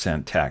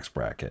 10% tax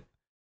bracket.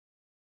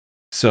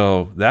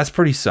 So that's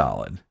pretty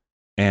solid.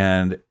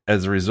 And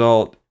as a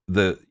result,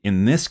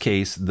 in this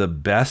case, the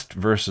best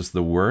versus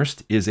the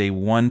worst is a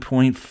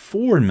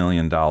 $1.4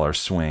 million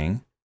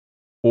swing,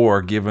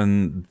 or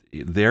given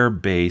their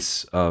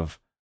base of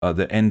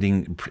the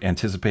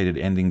anticipated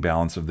ending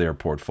balance of their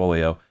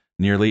portfolio,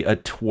 nearly a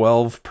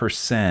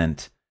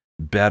 12%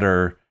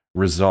 better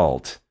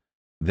result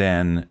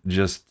than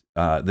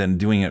than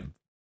doing it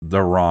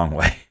the wrong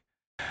way.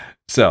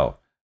 So,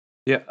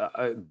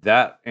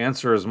 that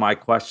answers my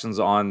questions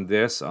on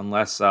this.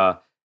 Unless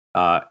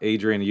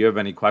Adrian, you have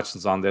any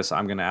questions on this,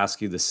 I'm going to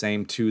ask you the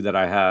same two that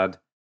I had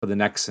for the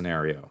next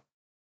scenario.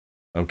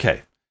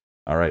 Okay.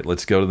 All right,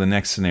 let's go to the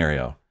next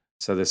scenario.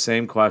 So the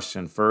same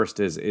question first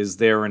is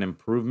there an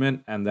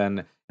improvement? And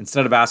then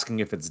instead of asking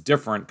if it's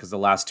different, because the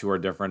last two are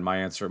different,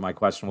 my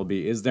question will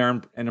be, is there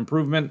an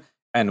improvement?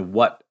 And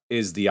what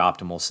is the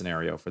optimal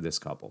scenario for this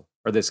couple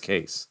or this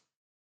case?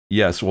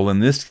 Yes, well, in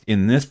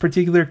this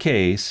particular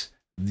case,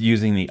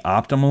 using the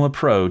optimal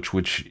approach,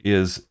 which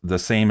is the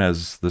same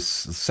as the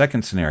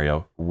second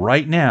scenario,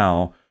 right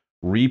now,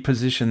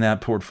 reposition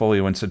that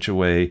portfolio in such a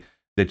way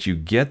that you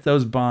get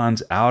those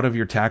bonds out of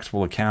your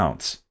taxable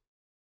accounts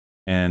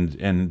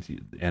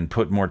and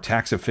put more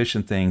tax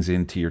efficient things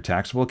into your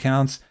taxable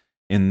accounts.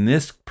 In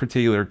this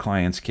particular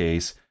client's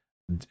case,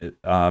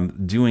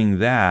 doing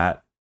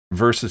that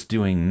versus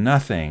doing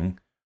nothing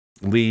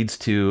leads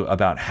to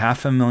about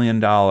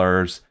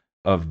 $500,000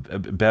 of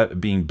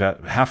being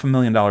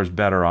 $500,000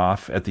 better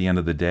off at the end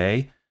of the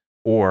day,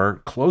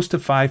 or close to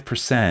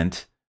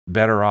 5%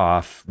 better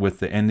off with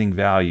the ending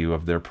value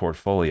of their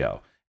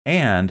portfolio.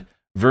 And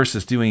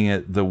versus doing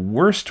it the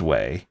worst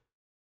way,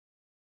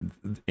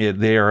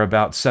 they are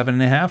about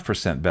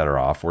 7.5% better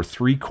off, or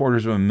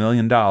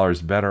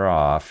 $750,000 better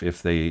off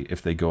if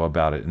they go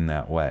about it in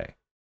that way.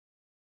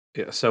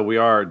 Yeah, so we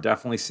are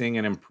definitely seeing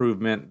an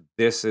improvement.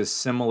 This is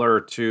similar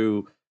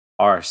to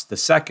the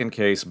second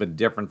case, but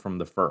different from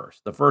the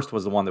first. The first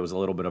was the one that was a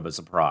little bit of a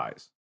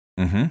surprise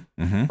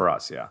for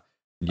us. Yeah.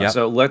 Yeah.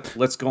 So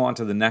let's go on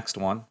to the next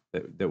one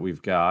that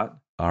we've got.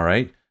 All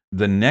right.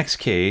 The next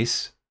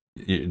case,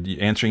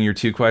 answering your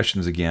two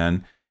questions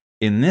again.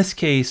 In this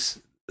case,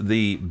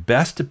 the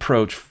best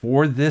approach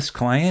for this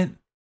client,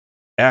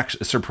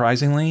 actually,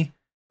 surprisingly,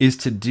 is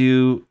to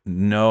do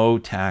no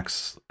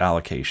tax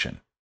allocation.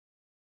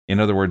 In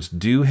other words,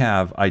 do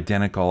have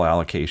identical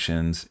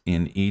allocations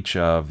in each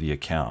of the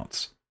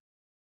accounts,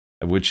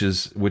 which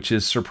is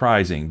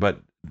surprising, but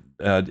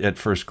at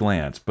first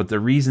glance. But the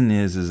reason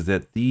is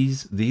that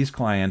these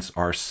clients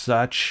are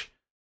such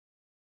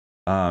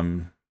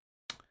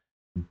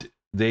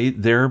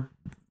their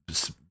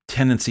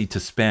tendency to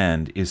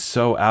spend is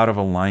so out of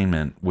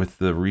alignment with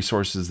the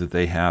resources that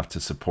they have to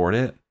support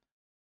it,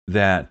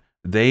 that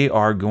they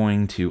are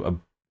going to,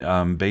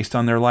 based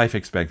on their life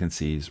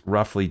expectancies,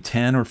 roughly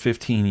 10 or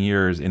 15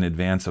 years in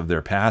advance of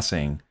their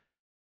passing,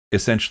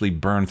 essentially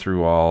burn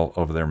through all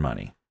of their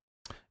money.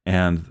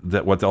 And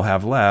that what they'll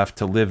have left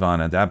to live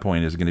on at that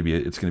point is going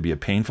to be a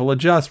painful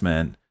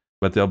adjustment,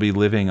 but they'll be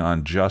living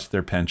on just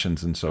their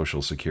pensions and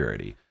Social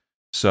Security.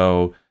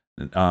 So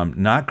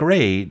not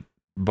great,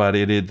 but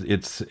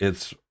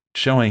it's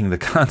showing the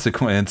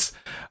consequence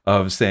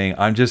of saying,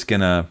 I'm just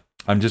gonna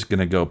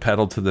go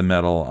pedal to the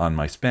metal on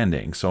my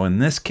spending. So in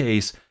this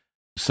case,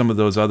 some of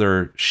those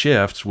other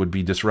shifts would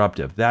be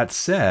disruptive. That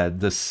said,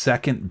 the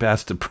second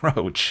best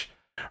approach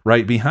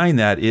right behind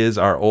that is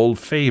our old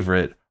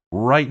favorite.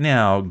 Right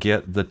now,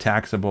 get the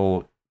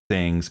taxable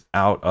things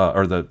out,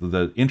 or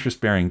the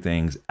interest-bearing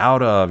things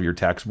out of your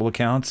taxable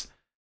accounts,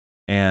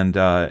 and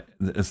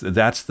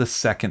that's the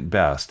second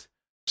best.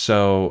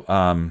 So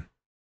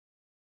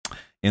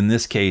in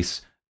this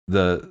case,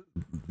 the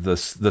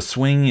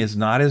swing is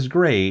not as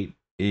great.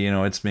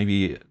 It's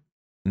maybe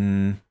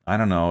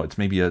it's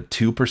maybe a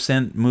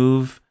 2%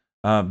 move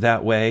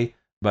that way,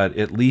 but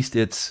at least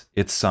it's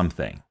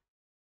something.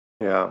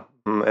 Yeah,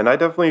 and I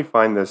definitely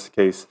find this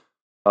case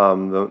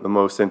the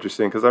most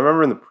interesting, because I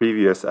remember in the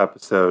previous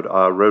episode,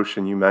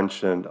 Roshan, you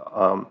mentioned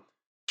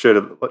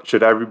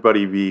should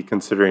everybody be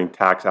considering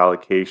tax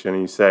allocation?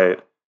 And you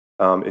said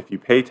if you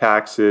pay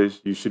taxes,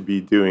 you should be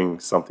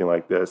doing something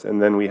like this.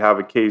 And then we have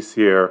a case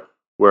here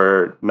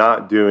where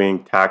not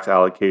doing tax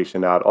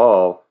allocation at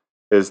all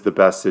is the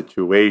best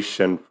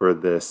situation for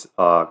this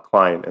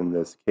client in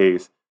this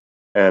case.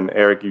 And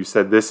Eric, you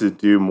said this is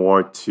due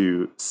more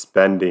to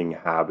spending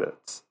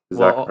habits. Is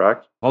that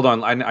correct? Hold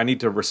on. I need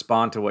to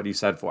respond to what you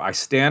said. I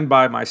stand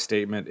by my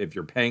statement. If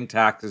you're paying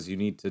taxes, you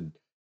need to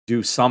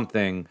do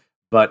something.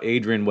 But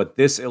Adrian, what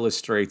this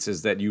illustrates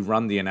is that you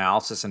run the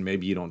analysis and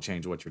maybe you don't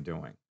change what you're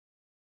doing.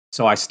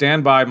 So I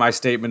stand by my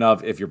statement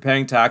of, if you're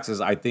paying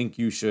taxes, I think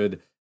you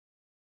should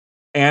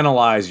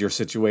analyze your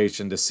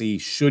situation to see,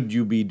 should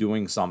you be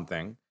doing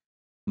something?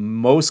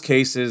 Most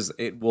cases,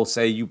 it will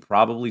say you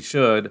probably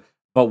should,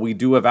 but we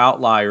do have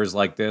outliers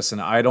like this. And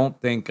I don't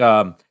think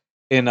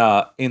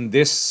in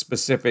this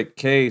specific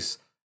case,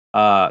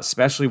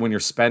 especially when you're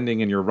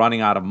spending and you're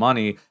running out of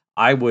money,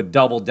 I would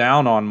double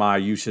down on my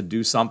you should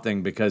do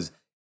something, because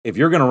if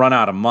you're going to run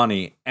out of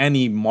money,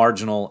 any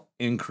marginal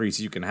increase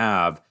you can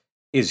have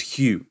is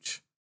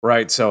huge,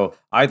 right? So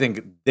I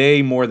think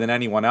they, more than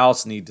anyone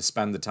else, need to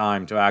spend the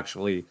time to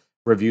actually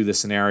review the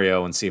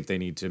scenario and see if they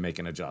need to make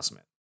an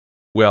adjustment.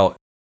 Well,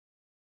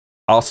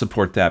 I'll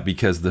support that,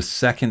 because the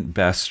second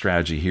best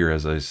strategy here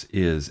as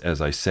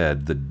I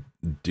said,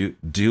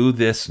 do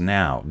this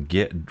now.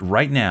 Get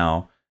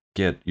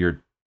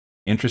your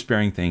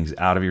interest-bearing things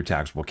out of your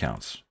taxable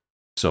accounts.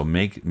 So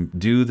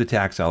do the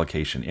tax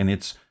allocation, and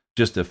it's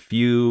just a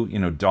few,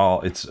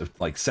 it's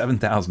like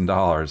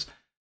 $7,000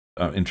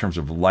 in terms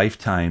of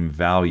lifetime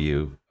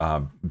value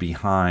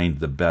behind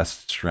the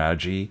best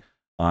strategy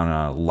on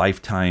a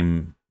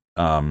lifetime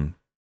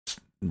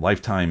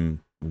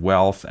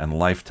wealth and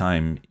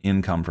lifetime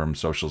income from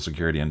Social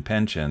Security and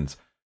pensions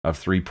of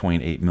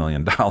 $3.8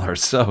 million.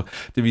 So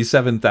to be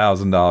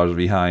 $7,000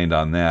 behind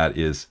on that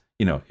is,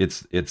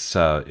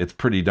 it's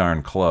pretty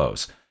darn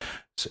close.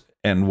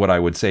 And what I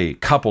would say,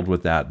 coupled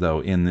with that, though,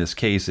 in this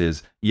case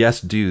is,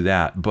 yes, do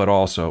that, but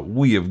also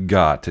we have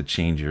got to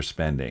change your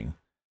spending.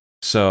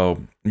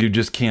 So you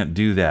just can't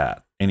do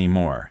that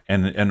anymore.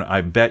 And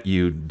I bet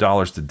you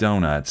dollars to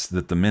donuts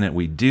that the minute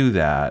we do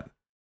that,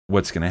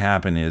 what's going to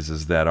happen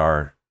is that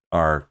our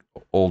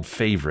old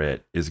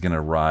favorite is going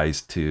to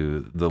rise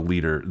to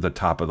the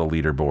top of the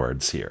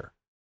leaderboards here.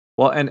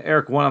 Well, and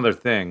Eric, one other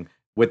thing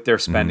with their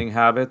spending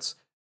habits,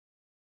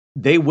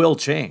 they will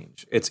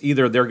change. It's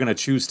either they're going to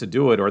choose to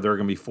do it or they're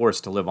going to be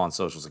forced to live on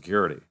Social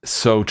Security.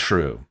 So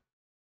true.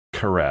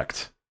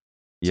 Correct.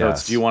 So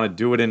Yes. do you want to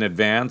do it in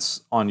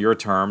advance on your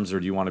terms, or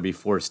do you want to be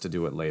forced to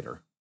do it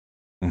later?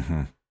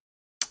 Mm-hmm.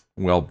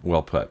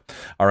 Well put.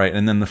 All right,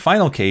 and then the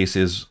final case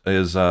is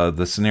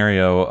the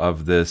scenario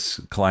of this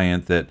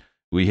client that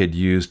we had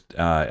used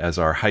as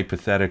our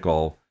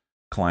hypothetical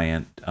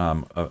client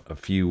a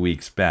few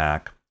weeks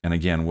back. And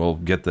again, we'll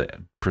get the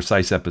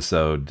precise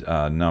episode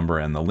number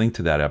and the link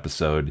to that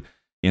episode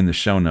in the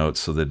show notes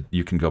so that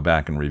you can go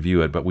back and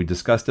review it. But we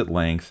discussed at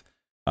length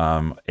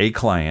a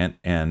client.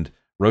 And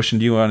Roshan,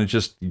 do you want to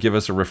just give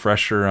us a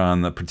refresher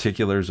on the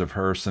particulars of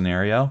her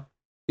scenario?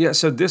 Yeah,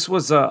 so this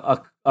was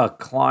a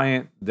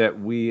client that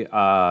we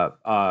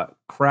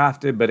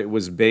crafted, but it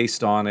was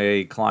based on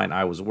a client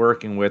I was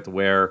working with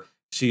where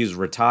she's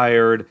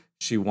retired.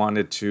 She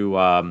wanted to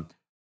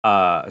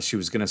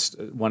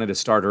wanted to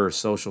start her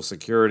Social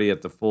Security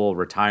at the full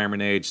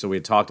retirement age. So we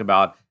had talked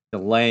about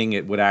delaying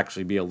it would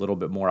actually be a little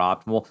bit more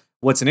optimal.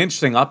 What's an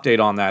interesting update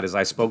on that is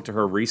I spoke to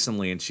her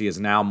recently, and she is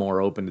now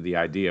more open to the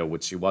idea,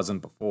 which she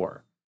wasn't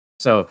before.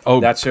 So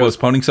that shows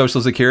postponing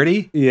Social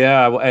Security?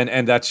 Yeah,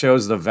 and that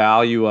shows the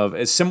value of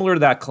it's similar to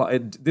that.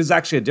 This is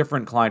actually a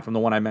different client from the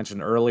one I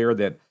mentioned earlier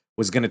that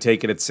was going to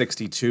take it at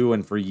 62,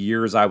 and for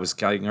years I was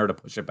telling her to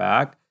push it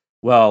back.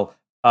 Well,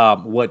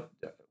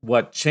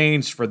 what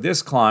changed for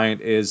this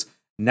client is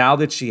now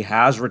that she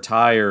has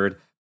retired,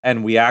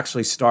 and we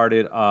actually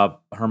started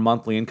her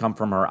monthly income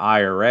from her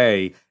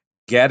IRA,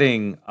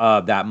 getting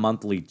that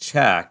monthly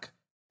check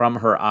from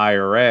her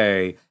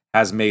IRA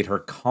has made her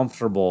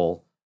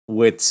comfortable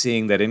with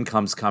seeing that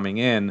income's coming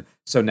in.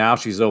 So now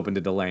she's open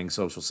to delaying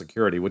Social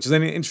Security, which is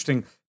an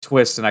interesting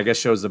twist, and I guess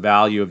shows the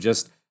value of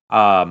just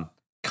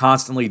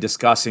constantly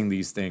discussing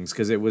these things,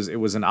 because it was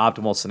an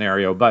optimal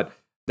scenario. But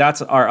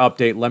that's our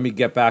update. Let me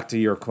get back to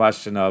your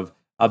question of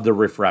the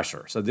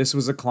refresher. So this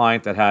was a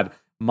client that had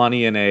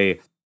money in a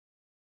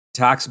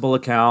taxable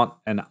account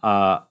and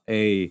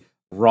a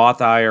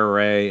Roth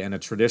IRA and a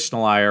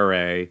traditional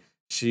IRA.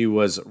 She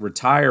was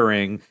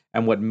retiring,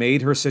 and what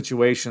made her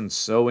situation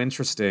so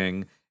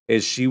interesting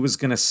is she was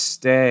going to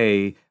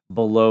stay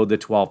below the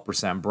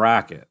 12%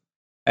 bracket.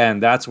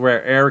 And that's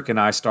where Eric and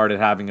I started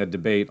having a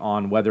debate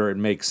on whether it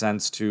makes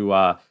sense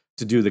to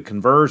do the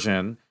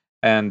conversion.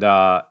 And we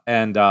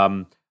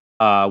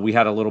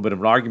had a little bit of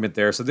an argument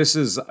there. So this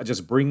is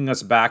just bringing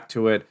us back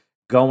to it,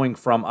 going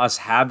from us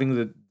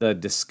having the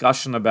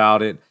discussion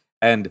about it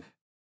and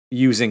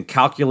using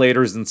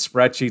calculators and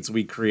spreadsheets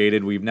we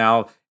created.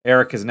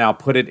 Eric has now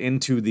put it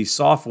into the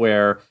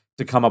software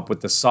to come up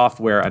with the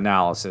software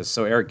analysis.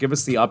 So Eric, give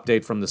us the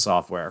update from the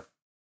software.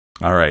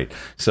 All right.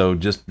 So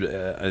just,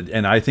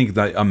 and I think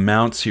the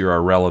amounts here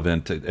are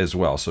relevant as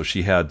well. So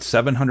she had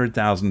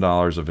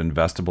 $700,000 of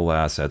investable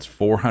assets,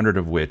 400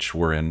 of which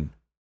were in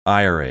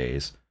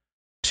IRAs,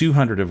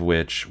 200 of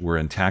which were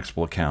in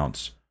taxable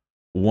accounts,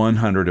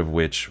 100 of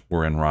which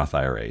were in Roth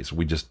IRAs.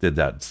 We just did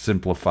that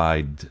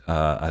simplified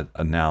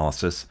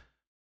analysis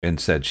and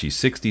said she's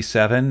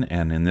 67.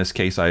 And in this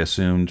case, I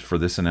assumed for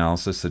this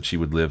analysis that she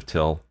would live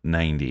till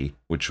 90,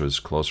 which was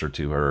closer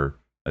to her,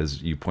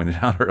 as you pointed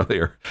out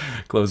earlier,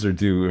 closer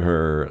to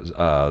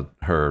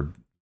her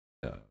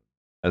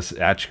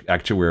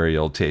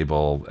actuarial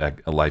table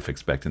life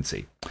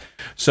expectancy.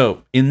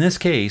 So in this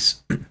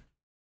case,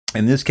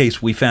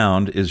 we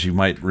found, as you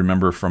might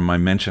remember from my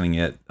mentioning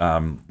it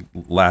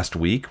last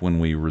week when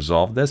we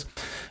resolved this,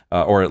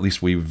 or at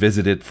least we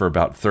visited for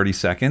about 30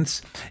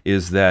 seconds,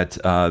 is that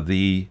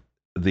the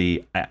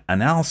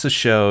analysis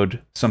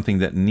showed something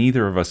that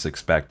neither of us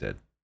expected.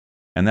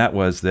 And that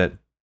was that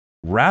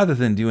rather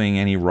than doing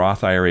any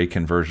Roth IRA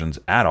conversions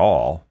at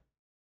all,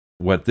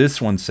 what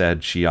this one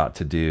said she ought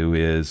to do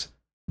is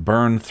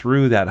burn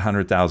through that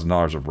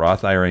 $100,000 of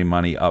Roth IRA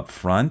money up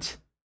front,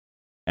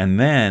 and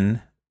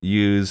then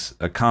use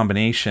a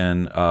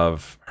combination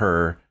of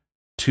her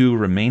two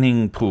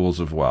remaining pools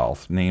of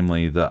wealth,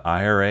 namely the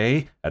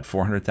IRA at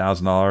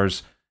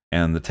 $400,000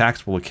 and the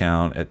taxable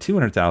account at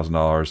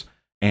 $200,000.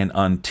 And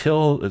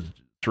until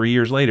 3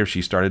 years later,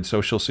 she started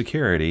Social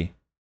Security.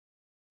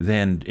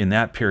 Then in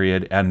that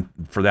period, and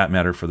for that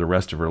matter, for the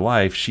rest of her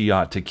life, she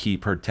ought to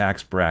keep her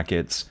tax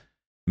brackets,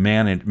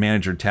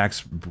 manage her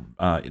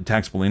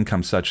taxable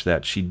income such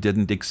that she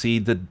didn't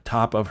exceed the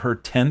top of her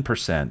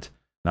 10%,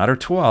 not her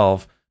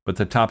 12, but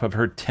the top of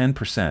her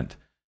 10%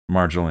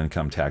 marginal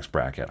income tax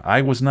bracket.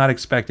 I was not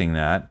expecting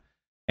that.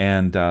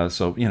 And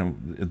so,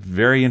 it's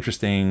very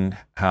interesting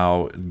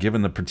how,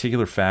 given the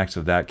particular facts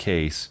of that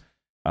case,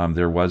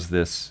 there was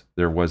this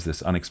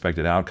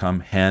unexpected outcome,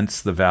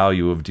 hence the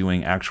value of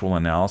doing actual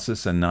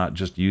analysis and not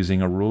just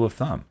using a rule of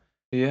thumb.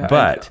 Yeah.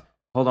 But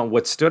hold on.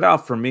 What stood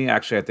out for me,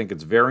 actually, I think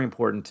it's very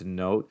important to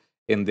note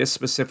in this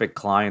specific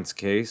client's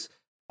case,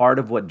 part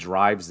of what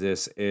drives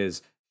this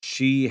is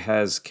she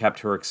has kept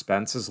her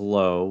expenses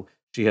low.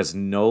 She has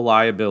no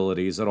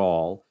liabilities at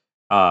all.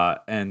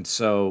 And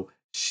so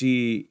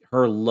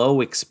her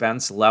low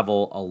expense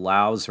level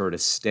allows her to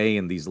stay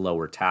in these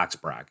lower tax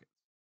brackets.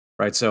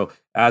 Right. So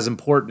as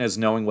important as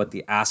knowing what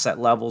the asset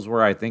levels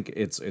were, I think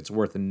it's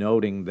worth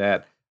noting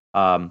that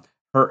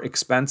her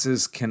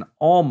expenses can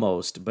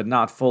almost, but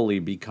not fully,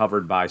 be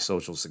covered by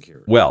Social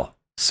Security. Well,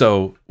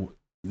 so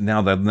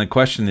now the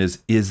question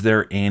is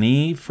there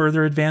any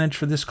further advantage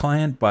for this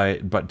client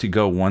but to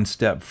go one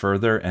step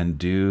further and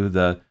do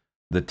the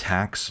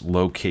tax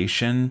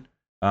location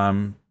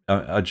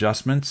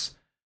adjustments?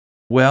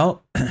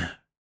 Well,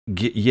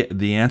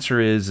 the answer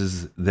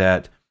is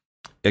that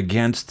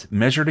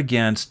measured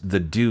against the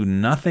do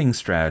nothing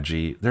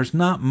strategy, there's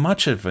not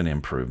much of an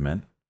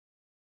improvement.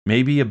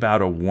 Maybe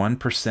about a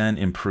 1%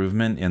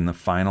 improvement in the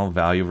final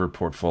value of her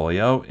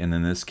portfolio. And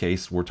in this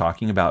case, we're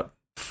talking about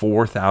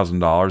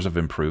 $4,000 of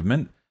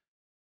improvement.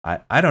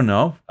 I don't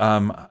know.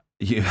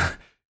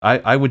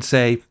 I would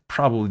say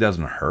probably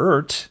doesn't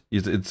hurt.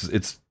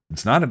 It's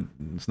not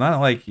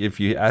like if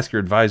you ask your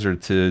advisor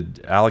to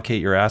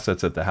allocate your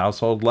assets at the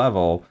household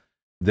level,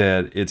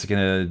 that it's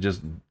going to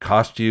just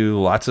cost you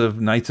lots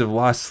of nights of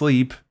lost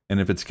sleep.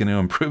 And if it's going to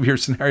improve your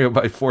scenario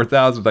by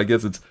 4,000, I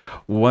guess it's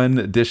one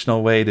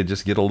additional way to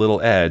just get a little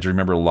edge.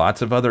 Remember,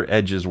 lots of other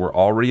edges were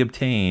already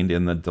obtained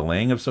in the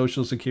delaying of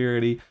Social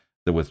Security,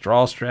 the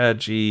withdrawal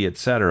strategy,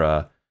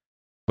 etc.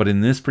 But in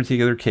this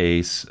particular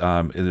case,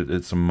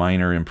 it's a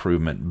minor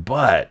improvement.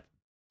 But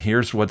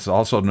here's what's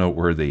also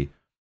noteworthy.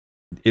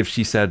 If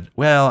she said,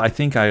 well, I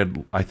think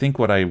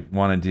what I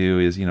want to do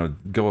is,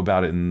 go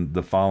about it in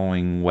the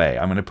following way.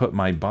 I'm going to put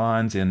my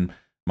bonds in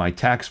my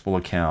taxable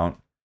account,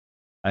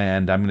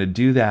 and I'm going to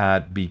do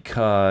that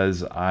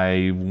because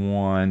I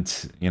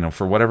want,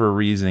 for whatever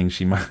reason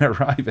she might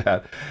arrive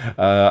at,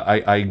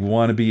 I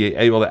want to be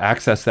able to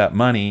access that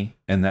money,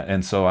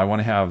 and so I want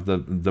to have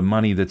the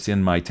money that's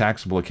in my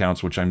taxable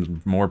accounts, which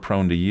I'm more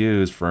prone to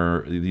use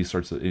for these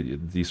sorts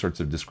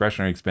of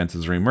discretionary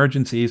expenses or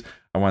emergencies.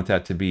 I want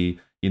that to be,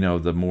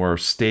 the more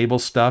stable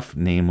stuff,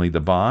 namely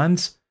the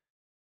bonds.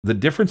 The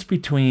difference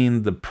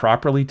between the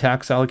properly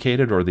tax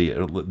allocated or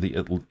let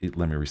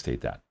me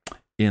restate that.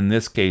 In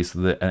this case,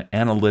 the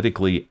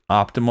analytically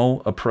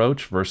optimal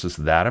approach versus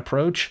that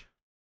approach,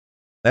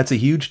 that's a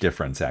huge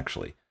difference,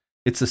 actually.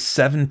 It's a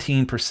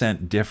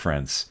 17%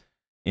 difference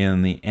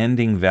in the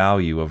ending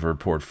value of her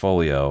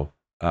portfolio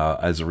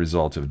as a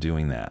result of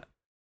doing that.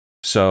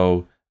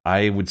 So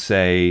I would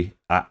say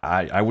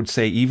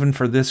even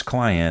for this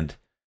client,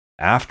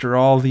 after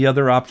all the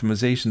other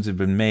optimizations have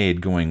been made,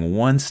 going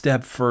one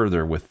step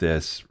further with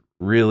this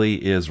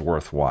really is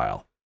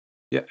worthwhile.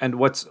 Yeah, and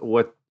what's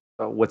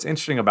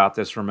interesting about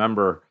this,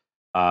 remember,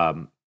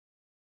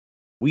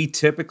 we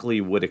typically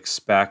would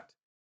expect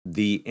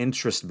the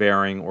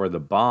interest-bearing or the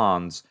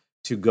bonds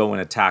to go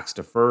in a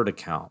tax-deferred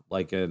account,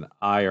 like an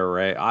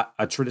IRA,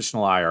 a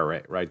traditional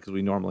IRA, right? Because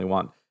we normally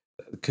want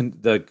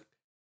the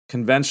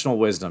conventional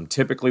wisdom.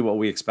 Typically, what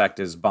we expect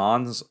is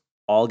bonds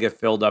all get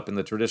filled up in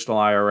the traditional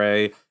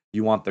IRA.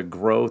 You want the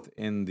growth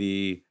in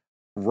the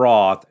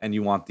Roth, and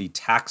you want the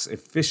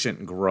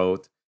tax-efficient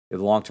growth, the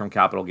long-term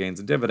capital gains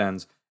and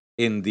dividends,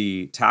 in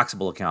the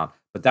taxable account.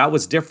 But that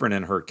was different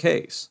in her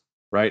case,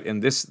 right? In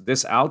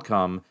this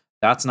outcome,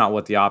 that's not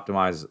what the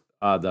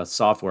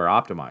software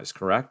optimized,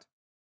 correct?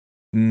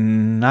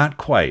 Not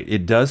quite.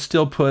 It does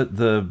still put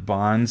the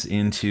bonds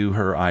into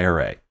her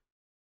IRA.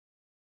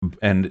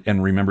 And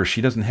remember, she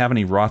doesn't have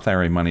any Roth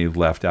IRA money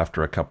left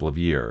after a couple of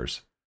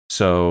years.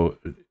 So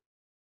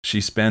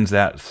she spends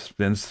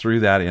through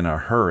that in a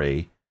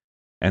hurry.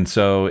 And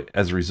so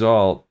as a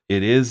result,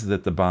 it is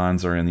that the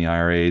bonds are in the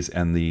IRAs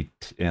and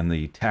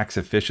the tax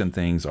efficient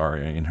things are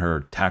in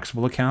her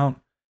taxable account.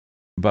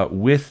 But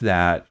with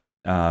that,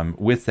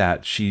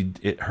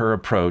 her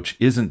approach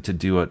isn't to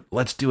do it.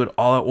 Let's do it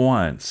all at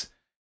once.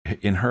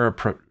 In her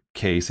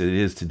case, it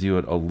is to do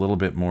it a little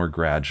bit more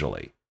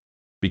gradually,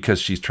 because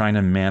she's trying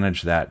to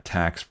manage that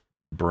tax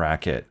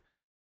bracket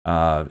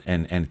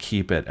and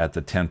keep it at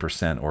the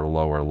 10% or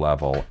lower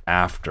level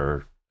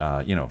after,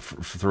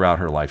 throughout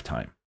her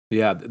lifetime.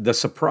 Yeah, the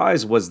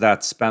surprise was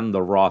that spend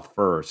the Roth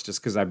first,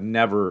 just because I've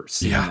never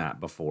seen that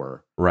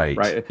before. Right,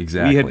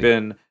 exactly. We had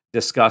been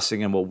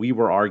discussing, and what we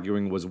were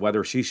arguing was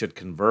whether she should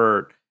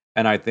convert.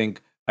 And I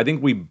think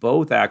we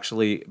both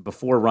actually,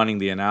 before running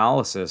the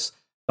analysis,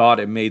 thought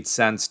it made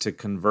sense to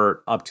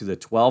convert up to the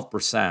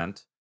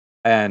 12%,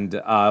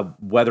 and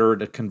whether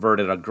to convert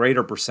at a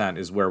greater percent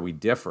is where we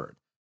differed.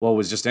 What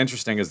was just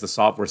interesting is the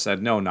software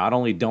said, no, not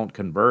only don't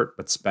convert,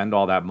 but spend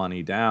all that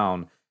money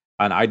down.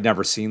 And I'd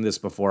never seen this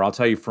before. I'll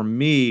tell you, for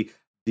me,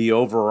 the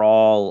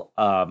overall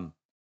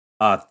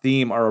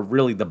theme, or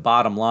really the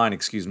bottom line,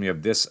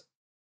 of this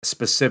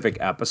specific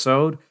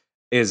episode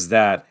is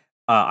that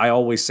I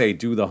always say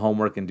do the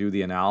homework and do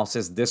the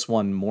analysis. This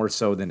one more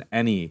so than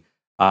any,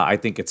 I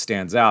think it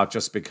stands out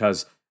just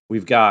because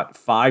we've got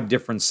 5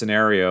 different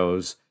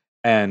scenarios,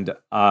 and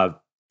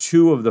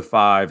 2 of the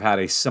 5 had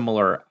a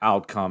similar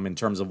outcome in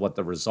terms of what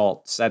the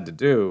result said to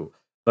do,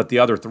 but the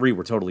other 3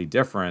 were totally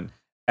different.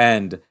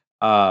 And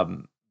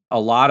a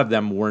lot of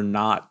them were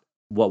not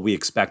what we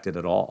expected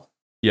at all.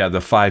 Yeah, the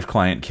 5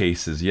 client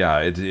cases. Yeah,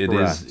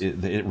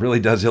 it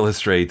really does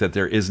illustrate that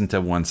there isn't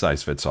a one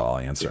size fits all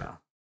answer.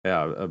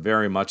 Yeah,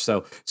 very much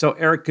so. So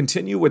Eric,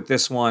 continue with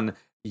this one.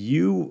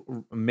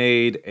 You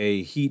made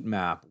a heat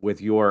map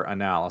with your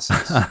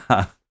analysis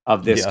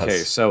of this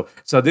case. So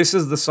this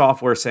is the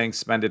software saying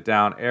spend it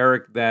down.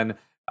 Eric and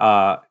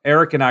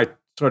I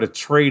sort of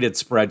traded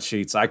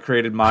spreadsheets. I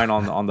created mine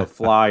on the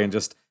fly and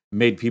just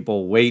made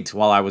people wait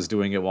while I was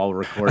doing it while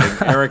recording.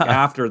 Eric,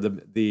 after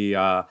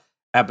the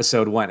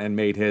episode, went and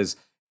made his.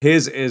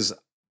 His is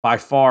by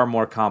far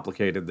more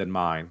complicated than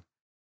mine.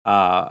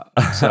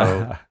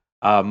 So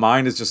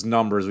mine is just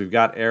numbers. We've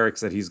got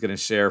Eric's that he's going to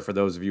share for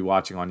those of you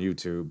watching on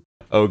YouTube.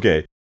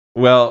 Okay.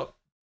 Well,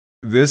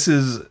 this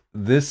is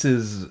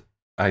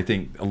I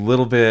think a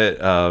little bit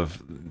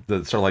of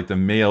the sort of like the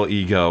male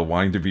ego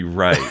wanting to be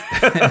right.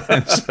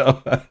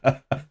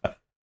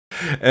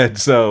 And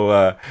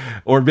so,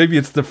 or maybe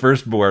it's the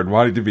firstborn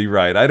wanting to be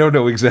right. I don't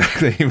know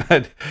exactly,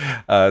 but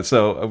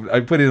so I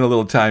put in a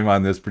little time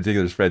on this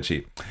particular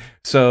spreadsheet.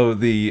 So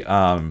the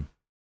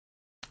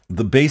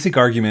basic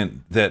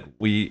argument that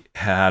we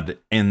had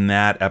in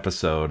that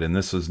episode, and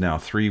this was now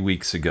 3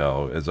 weeks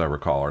ago, as I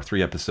recall, or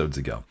 3 episodes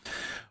ago,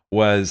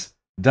 was,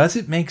 does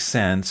it make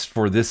sense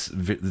for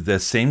the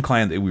same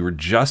client that we were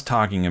just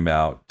talking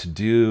about to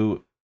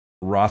do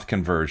Roth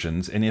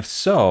conversions? And if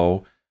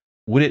so,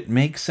 would it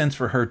make sense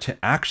for her to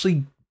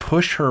actually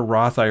push her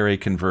Roth IRA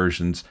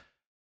conversions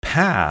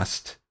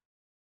past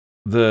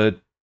the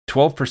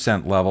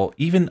 12% level,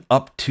 even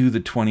up to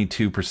the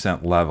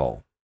 22%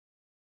 level?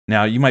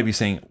 Now, you might be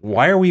saying,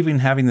 why are we even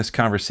having this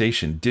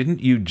conversation?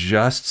 Didn't you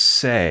just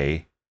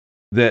say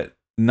that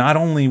not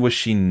only was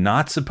she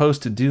not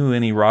supposed to do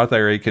any Roth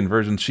IRA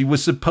conversions, she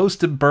was supposed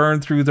to burn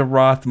through the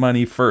Roth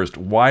money first?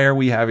 Why are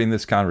we having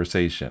this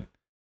conversation?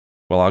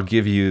 Well, I'll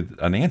give you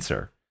an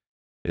answer.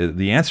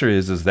 The answer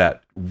is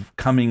that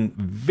coming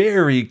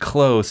very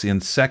close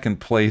in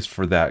second place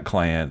for that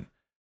client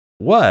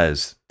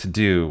was to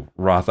do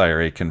Roth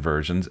IRA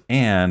conversions,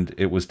 and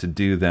it was to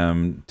do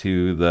them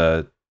to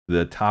the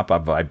top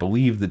of, I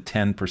believe, the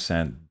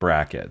 10%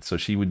 bracket. So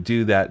she would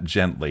do that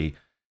gently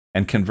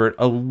and convert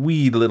a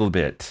wee little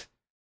bit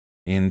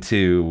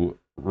into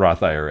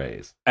Roth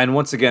IRAs. And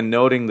once again,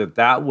 noting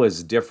that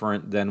was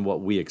different than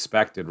what we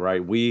expected,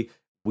 right?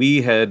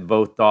 We had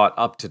both thought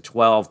up to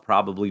 12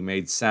 probably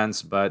made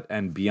sense,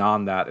 and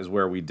beyond that is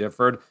where we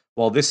differed.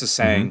 Well, this is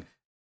saying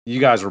you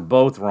guys were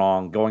both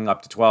wrong. Going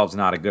up to 12 is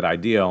not a good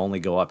idea. Only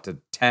go up to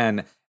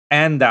 10.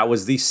 And that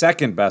was the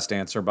second best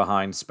answer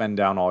behind spend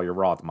down all your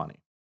Roth money.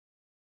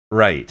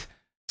 Right.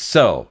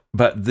 So,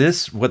 but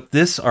what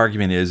this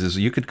argument is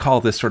you could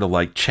call this sort of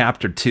like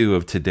chapter 2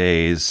 of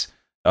today's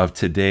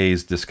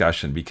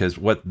discussion, because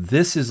what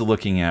this is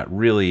looking at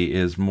really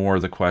is more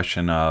the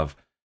question of,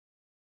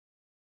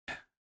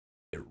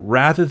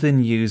 rather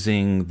than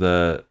using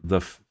the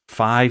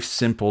 5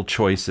 simple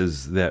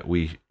choices that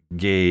we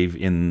gave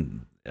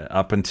in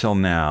up until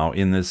now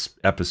in this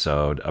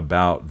episode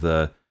about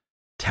the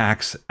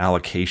tax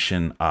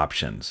allocation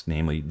options,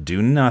 namely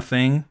do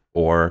nothing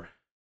or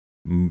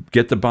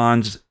get the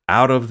bonds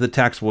out of the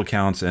taxable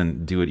accounts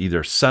and do it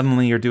either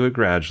suddenly or do it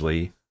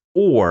gradually,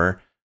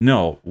 or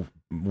no,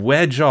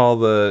 wedge all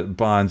the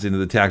bonds into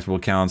the taxable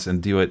accounts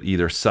and do it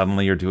either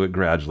suddenly or do it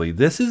gradually.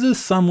 This is a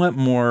somewhat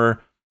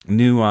more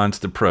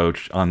nuanced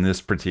approach on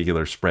this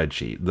particular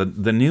spreadsheet.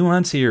 The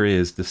nuance here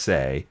is to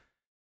say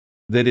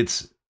that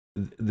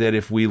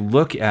if we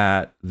look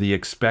at the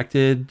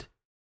expected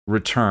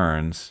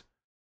returns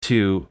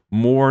to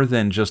more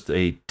than just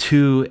a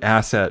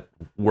 2-asset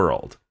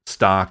world,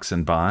 stocks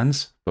and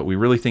bonds, but we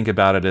really think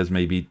about it as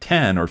maybe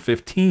 10 or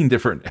 15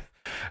 different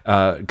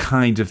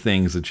kinds of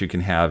things that you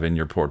can have in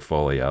your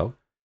portfolio,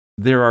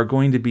 there are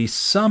going to be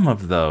some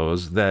of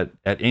those that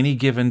at any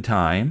given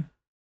time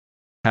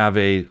have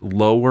a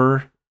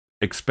lower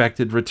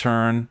expected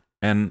return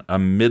and a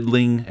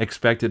middling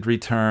expected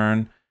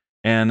return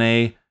and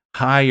a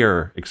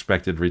higher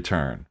expected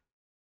return.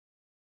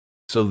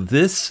 So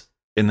this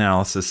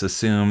analysis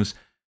assumes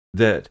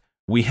that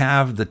we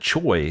have the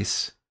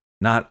choice,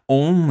 not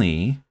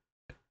only,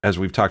 as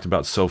we've talked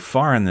about so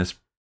far in this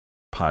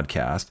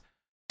podcast,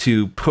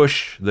 to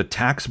push the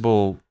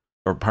taxable,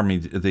 or pardon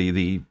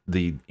me,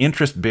 the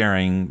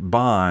interest-bearing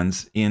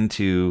bonds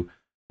into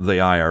the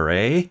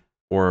IRA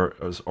or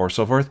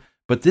so forth.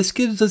 But this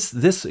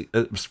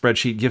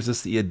spreadsheet gives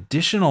us the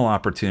additional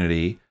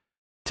opportunity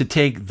to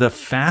take the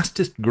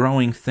fastest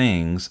growing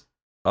things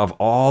of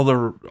all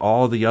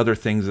the other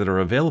things that are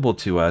available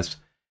to us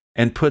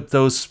and put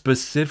those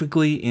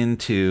specifically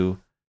into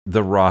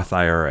the Roth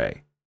IRA.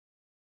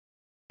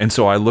 And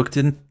so I looked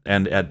at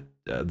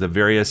the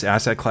various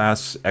asset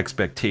class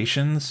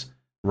expectations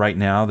right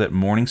now that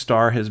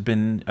Morningstar has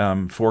been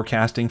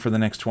forecasting for the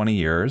next 20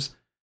 years.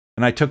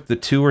 And I took the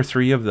 2 or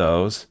 3 of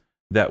those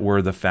that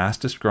were the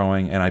fastest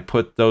growing, and I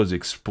put those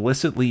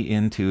explicitly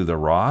into the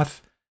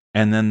Roth,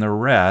 and then the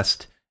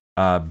rest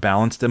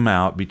balanced them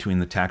out between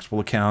the taxable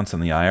accounts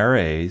and the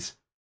IRAs,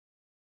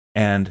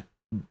 and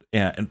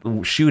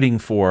shooting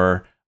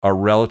for a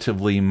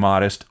relatively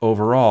modest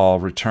overall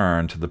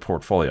return to the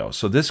portfolio.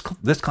 So this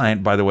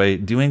client, by the way,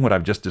 doing what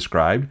I've just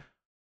described,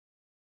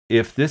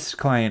 if this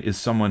client is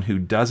someone who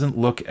doesn't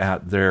look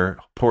at their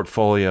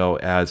portfolio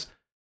as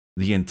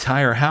the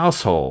entire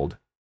household,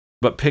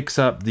 but picks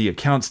up the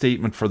account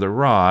statement for the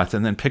Roth,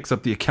 and then picks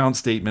up the account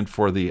statement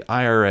for the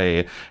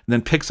IRA, and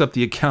then picks up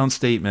the account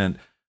statement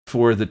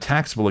for the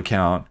taxable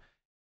account,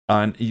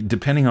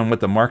 depending on what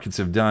the markets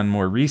have done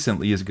more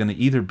recently, is going to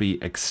either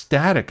be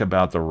ecstatic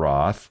about the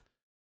Roth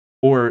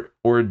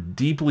or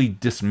deeply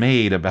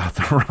dismayed about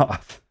the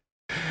Roth.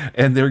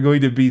 And they're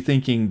going to be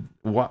thinking,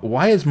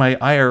 why is my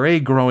IRA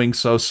growing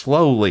so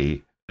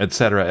slowly, et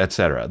cetera, et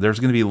cetera. There's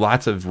going to be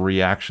lots of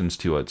reactions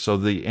to it. So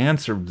the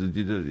answer,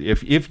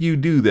 if you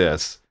do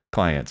this,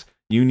 clients,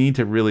 you need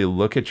to really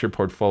look at your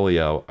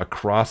portfolio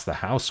across the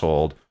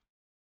household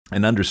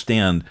and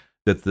understand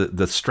that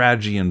the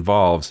strategy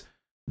involves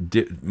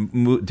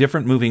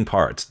different moving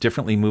parts,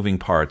 differently moving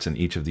parts in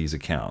each of these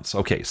accounts.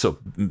 Okay, so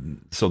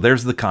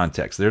there's the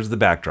context, there's the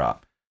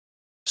backdrop.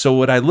 So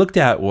what I looked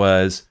at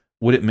was,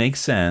 would it make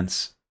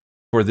sense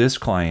for this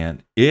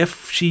client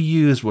if she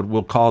used what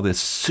we'll call this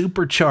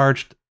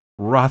supercharged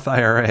Roth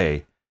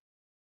IRA,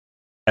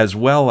 as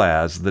well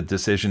as the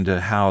decision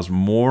to house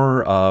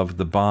more of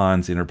the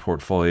bonds in her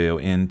portfolio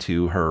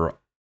into her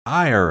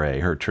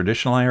IRA, her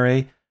traditional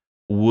IRA?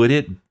 Would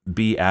it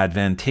be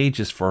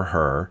advantageous for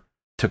her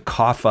to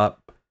cough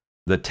up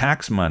the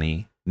tax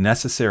money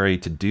necessary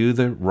to do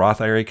the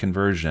Roth IRA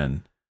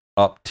conversion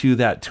up to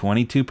that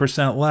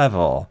 22%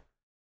 level,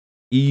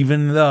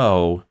 even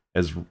though,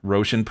 as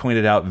Roshan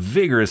pointed out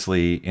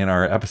vigorously in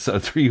our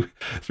episode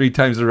three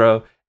times in a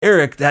row,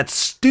 Eric, that's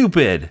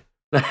stupid.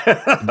 Well,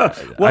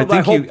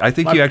 I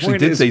think you actually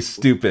did say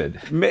stupid.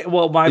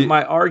 Well,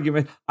 my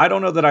argument, I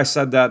don't know that I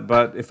said that,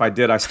 but if I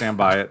did, I stand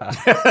by it.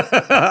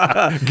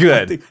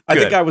 Good. I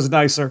think I was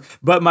nicer.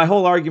 But my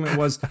whole argument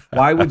was,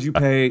 why would you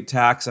pay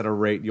tax at a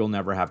rate you'll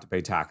never have to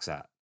pay tax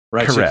at?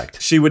 Right?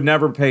 Correct. She would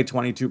never pay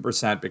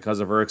 22% because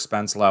of her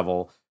expense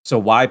level. So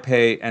why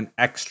pay an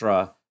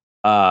extra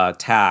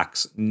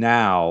tax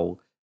now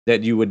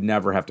that you would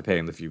never have to pay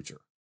in the future?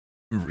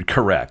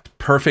 Correct.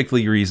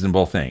 Perfectly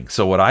reasonable thing.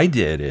 So what I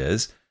did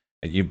is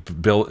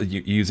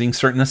using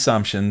certain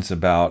assumptions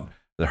about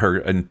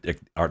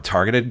our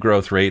targeted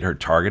growth rate, her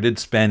targeted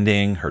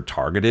spending, her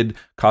targeted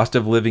cost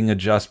of living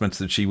adjustments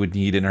that she would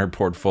need in her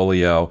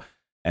portfolio,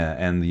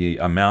 and the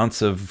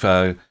amounts of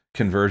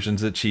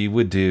conversions that she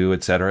would do,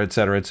 et cetera, et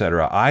cetera, et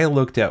cetera. I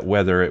looked at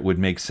whether it would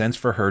make sense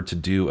for her to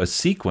do a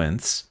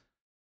sequence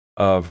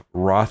of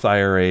Roth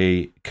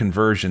IRA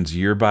conversions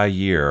year by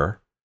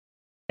year,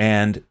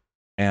 and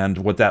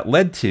what that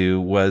led to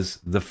was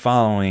the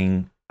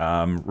following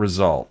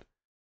result.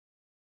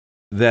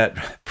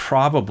 That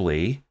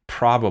probably,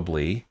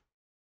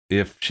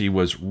 if she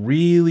was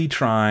really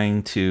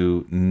trying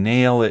to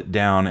nail it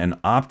down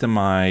and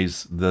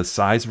optimize the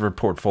size of her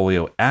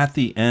portfolio at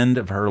the end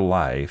of her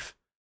life,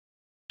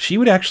 she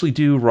would actually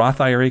do Roth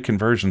IRA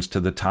conversions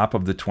to the top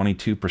of the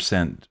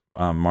 22%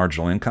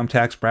 marginal income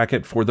tax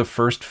bracket for the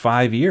first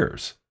 5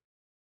 years.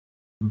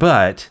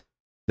 But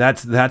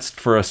that's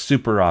for a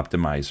super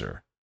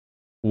optimizer.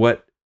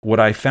 What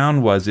I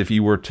found was, if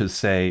you were to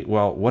say,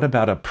 well, what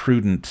about a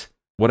prudent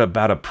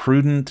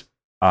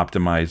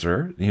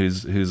optimizer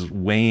who's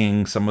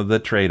weighing some of the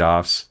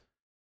trade-offs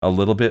a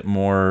little bit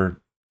more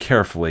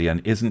carefully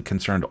and isn't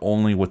concerned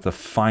only with the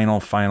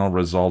final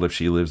result if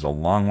she lives a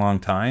long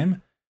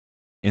time?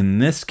 In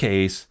this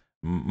case,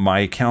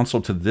 my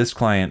counsel to this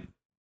client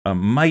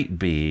might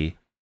be,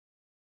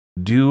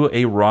 do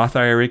a Roth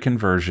IRA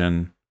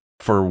conversion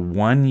for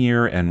 1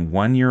 year and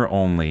 1 year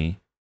only,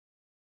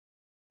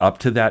 up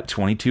to that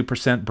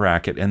 22%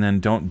 bracket, and then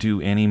don't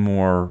do any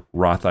more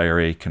Roth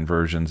IRA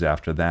conversions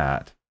after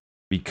that.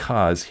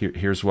 Because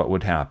here's what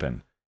would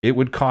happen. it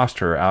would cost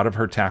her out of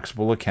her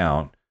taxable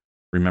account.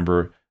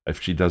 Remember,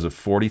 if she does a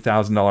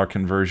 $40,000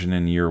 conversion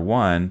in year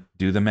one,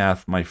 do the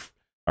math,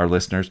 our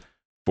listeners.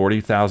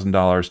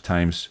 $40,000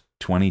 times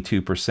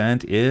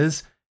 22%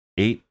 is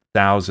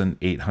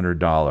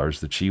 $8,800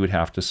 that she would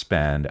have to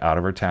spend out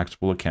of her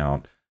taxable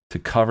account to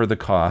cover the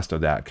cost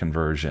of that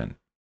conversion.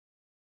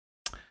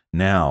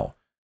 Now,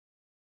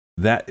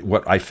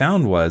 what I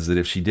found was that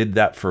if she did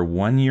that for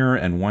 1 year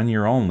and 1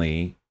 year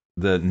only,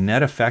 the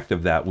net effect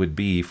of that would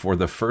be for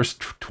the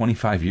first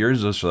 25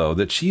 years or so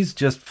that she's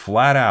just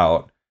flat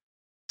out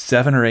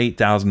 $7,000 or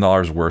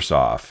 $8,000 worse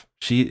off.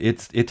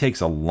 It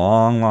takes a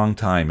long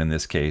time in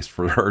this case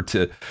for her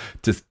to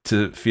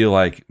feel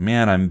like,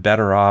 man, I'm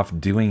better off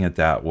doing it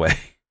that way.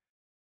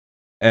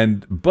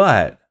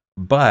 But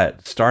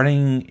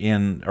starting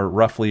in or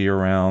roughly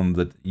around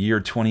the year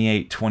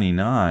 28,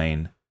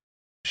 29,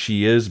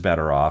 she is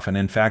better off. And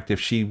in fact, if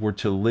she were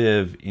to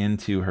live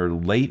into her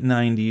late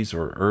 90s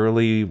or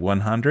early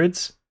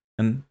 100s,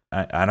 and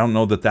I don't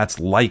know that that's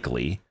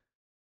likely,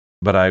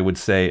 but I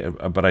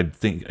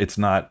think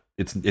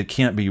it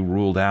can't be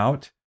ruled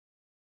out.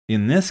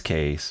 In this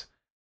case,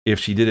 if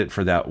she did it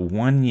for that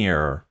 1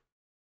 year,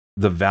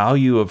 the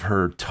value of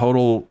her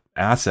total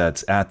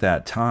assets at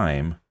that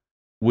time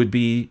would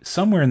be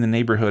somewhere in the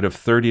neighborhood of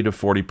 30 to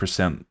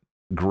 40%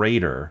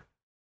 greater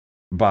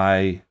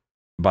by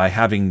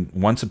having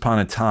once upon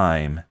a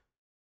time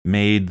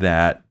made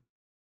that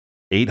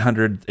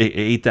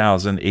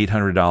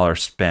 $8,800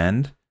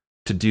 spend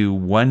to do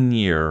 1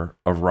 year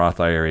of Roth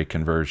IRA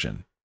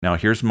conversion. Now,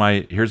 here's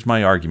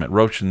my argument.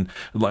 Roshan,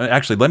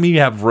 actually, let me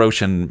have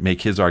Roshan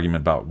make his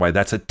argument about why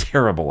that's a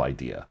terrible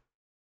idea.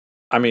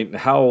 I mean,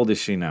 how old is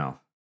she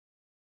now?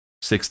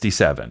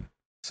 67.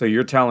 So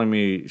you're telling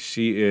me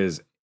she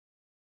is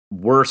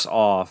worse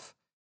off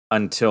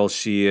until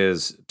she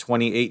is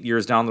 28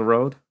 years down the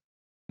road?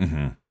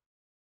 Mm-hmm.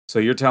 So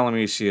you're telling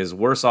me she is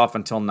worse off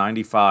until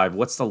 95.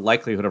 What's the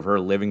likelihood of her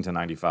living to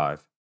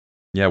 95?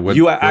 Yeah.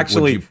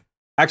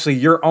 Actually,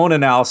 your own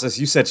analysis,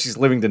 you said she's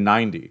living to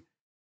 90.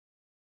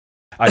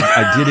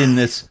 I did in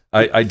this.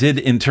 I did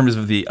in terms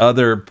of the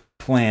other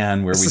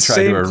plan where we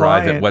try to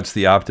arrive at what's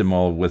the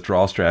optimal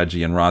withdrawal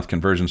strategy and Roth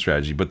conversion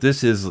strategy. But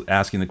this is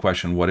asking the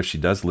question: what if she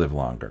does live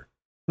longer?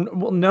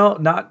 Well, no,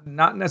 not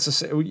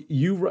necessarily.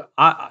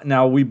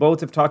 Now we both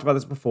have talked about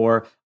this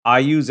before. I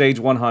use age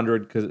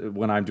 100 because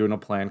when I'm doing a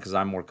plan because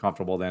I'm more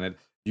comfortable than it.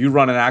 You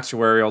run an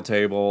actuarial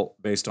table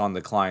based on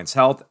the client's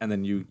health, and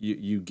then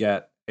you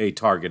get a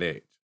target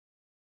age.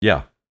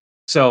 Yeah.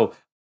 So,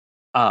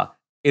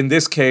 in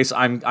this case,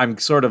 I'm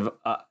sort of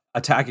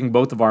attacking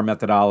both of our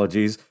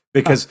methodologies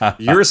because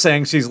you're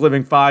saying she's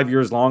living 5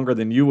 years longer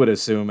than you would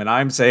assume, and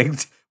I'm saying,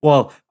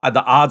 well,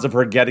 the odds of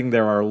her getting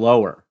there are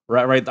lower,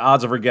 right? The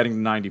odds of her getting to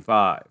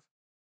 95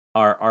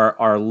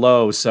 are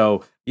low.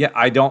 So yeah,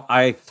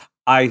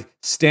 I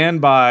stand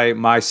by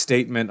my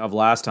statement of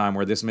last time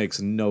where this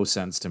makes no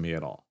sense to me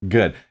at all.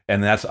 Good.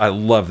 And I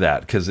love that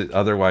because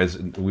otherwise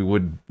we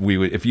would,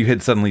 if you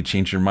had suddenly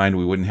changed your mind,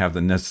 we wouldn't have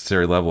the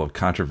necessary level of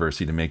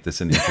controversy to make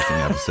this an interesting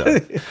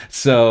episode.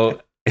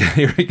 So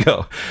here we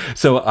go.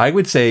 So I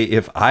would say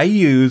if I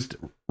used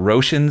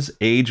Roshan's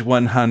age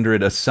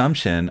 100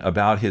 assumption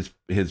about his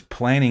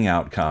planning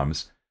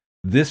outcomes,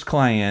 this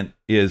client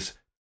is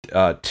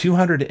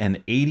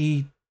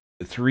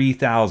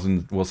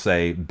 $283,000, we'll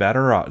say,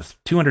 better off,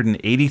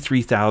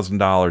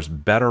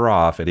 $283,000 better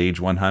off at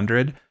age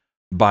 100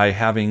 by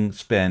having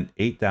spent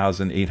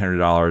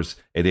 $8,800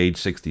 at age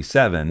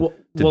 67 to do the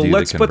conversion.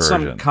 Let's put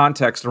some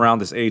context around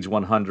this age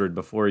 100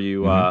 before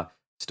you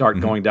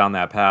start going down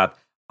that path.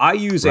 I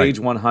use age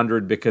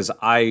 100 because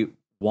I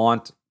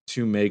want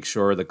to make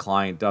sure the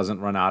client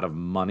doesn't run out of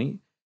money.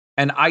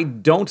 And I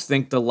don't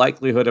think the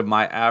likelihood of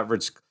my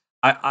average,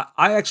 I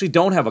actually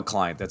don't have a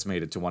client that's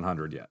made it to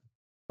 100 yet.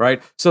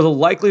 Right, so the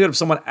likelihood of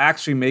someone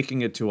actually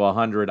making it to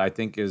 100, I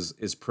think,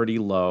 is pretty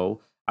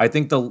low. I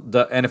think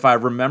and if I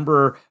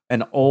remember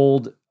an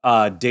old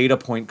data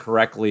point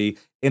correctly,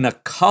 in a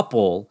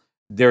couple,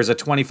 there's a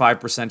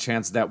 25%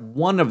 chance that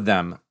one of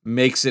them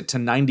makes it to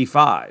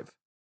 95.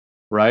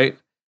 Right,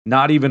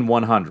 not even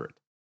 100.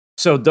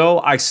 So though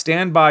I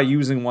stand by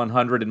using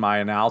 100 in my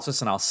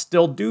analysis, and I'll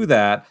still do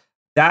that,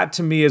 that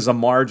to me is a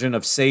margin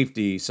of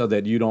safety so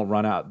that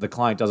the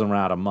client doesn't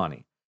run out of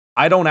money.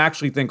 I don't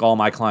actually think all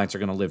my clients are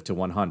going to live to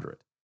 100,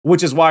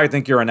 which is why I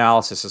think your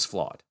analysis is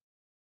flawed.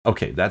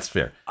 Okay, that's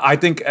fair. I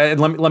think,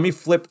 and let me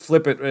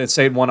flip it and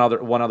say it one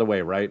other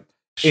way, right?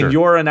 Sure. In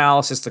your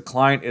analysis, the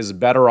client is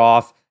better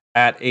off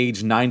at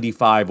age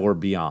 95 or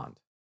beyond,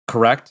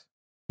 correct?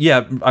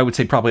 Yeah, I would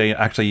say probably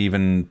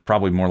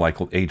more like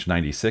age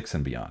 96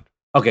 and beyond.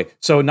 Okay,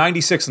 so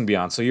 96 and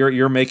beyond. So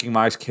you're making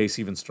my case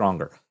even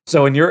stronger.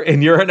 So in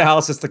your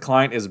analysis, the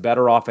client is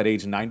better off at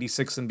age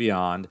 96 and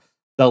beyond.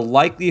 The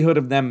likelihood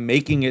of them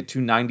making it to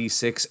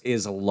 96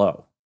 is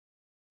low.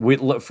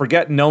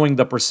 Forget knowing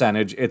the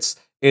percentage. It's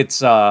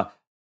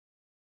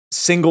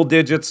single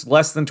digits,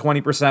 less than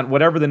 20%,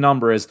 whatever the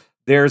number is.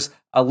 There's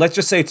let's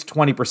just say it's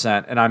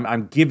 20%, and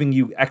I'm giving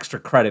you extra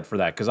credit for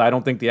that because I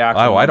don't think the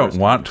actual. Oh, I don't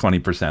want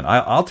 20%.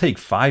 I'll take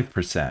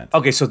 5%.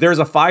 Okay, so there's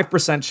a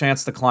 5%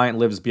 chance the client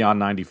lives beyond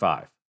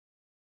 95.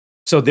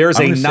 So there's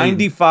a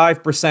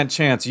 95%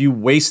 chance you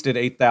wasted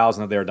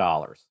 $8,000 of their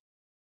dollars.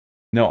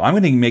 No, I'm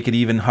going to make it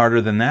even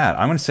harder than that.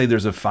 I'm going to say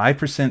there's a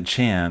 5%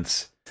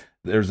 chance.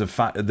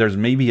 There's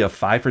maybe a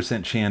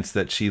 5% chance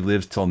that she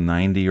lives till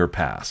 90 or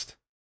past.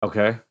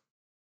 Okay.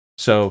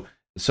 So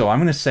I'm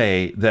going to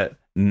say that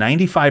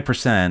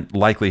 95%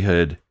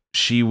 likelihood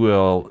she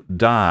will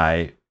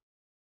die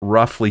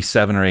roughly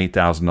 $7,000 or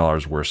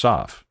 $8,000 worse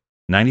off.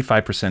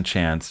 95%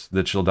 chance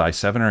that she'll die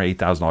 $7,000 or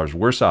 $8,000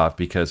 worse off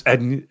because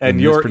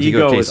and your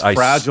ego is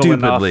fragile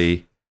enough.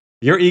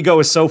 Your ego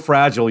is so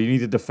fragile. You need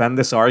to defend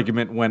this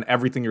argument when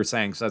everything you're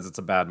saying says it's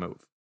a bad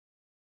move.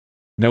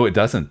 No, it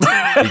doesn't,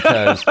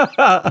 because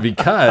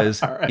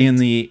right. in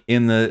the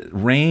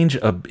range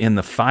of in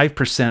the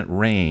 5%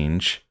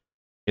 range,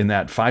 in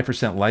that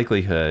 5%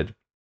 likelihood,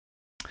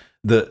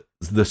 the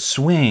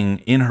swing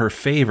in her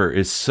favor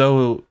is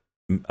so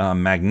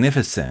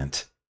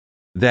magnificent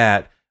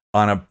that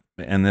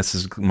and this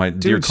is my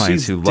dear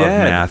clients who love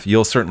math,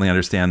 you'll certainly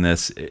understand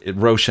this.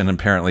 Roshan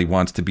apparently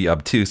wants to be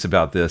obtuse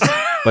about this,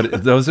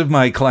 but those of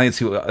my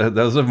clients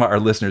our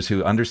listeners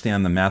who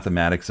understand the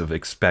mathematics of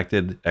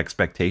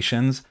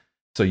expectations.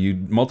 So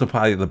you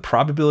multiply the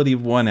probability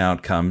of one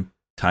outcome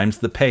times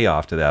the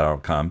payoff to that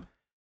outcome,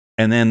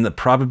 and then the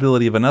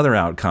probability of another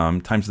outcome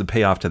times the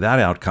payoff to that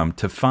outcome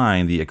to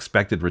find the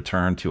expected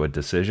return to a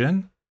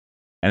decision.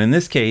 And in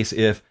this case,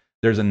 if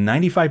there's a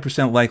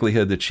 95%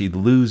 likelihood that she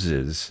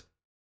loses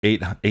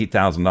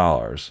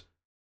 $8,000,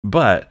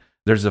 but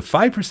there's a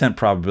 5%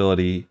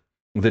 probability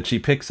that she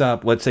picks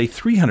up, let's say,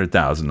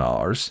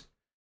 $300,000,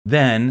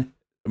 then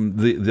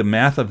the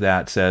math of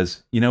that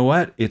says, you know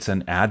what? It's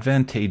an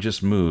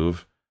advantageous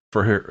move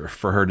for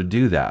her to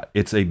do that.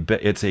 It's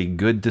a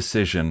good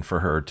decision for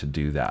her to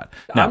do that.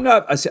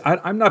 Now,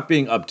 I'm not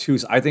being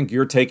obtuse. I think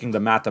you're taking the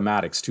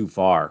mathematics too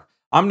far.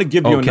 I'm going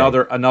to give you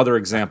another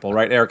example,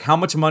 right, Eric? How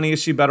much money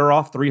is she better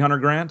off?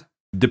 $300,000?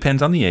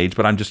 Depends on the age,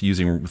 but I'm just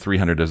using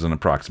 300 as an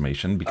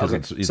approximation because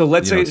it's so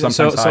let's say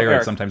sometimes higher,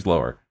 Eric, sometimes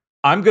lower.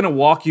 I'm going to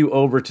walk you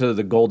over to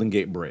the Golden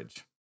Gate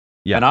Bridge.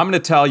 Yeah. And I'm going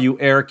to tell you,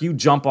 Eric, you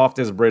jump off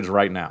this bridge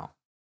right now.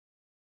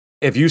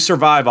 If you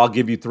survive, I'll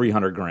give you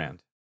 $300,000.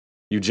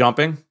 You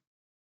jumping?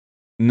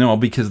 No,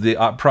 because the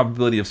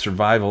probability of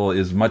survival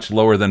is much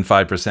lower than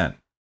 5%.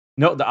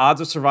 No, the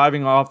odds of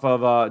surviving off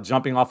of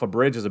jumping off a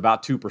bridge is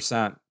about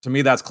 2%. To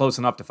me, that's close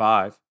enough to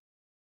 5.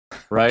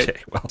 Right?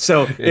 Okay, well,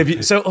 so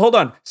hold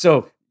on.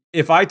 So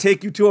if I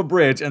take you to a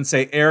bridge and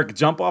say, Eric,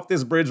 jump off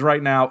this bridge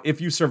right now. If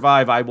you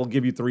survive, I will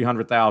give you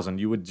 $300,000.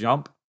 You would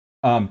jump?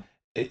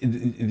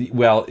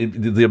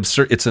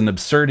 It's an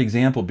absurd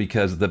example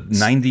because the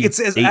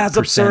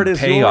 98%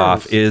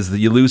 payoff yours. is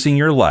you losing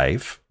your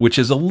life, which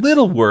is a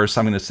little worse,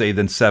 I'm going to say,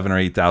 than $7,000 or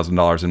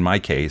 $8,000 in my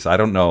case. I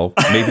don't know.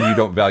 Maybe you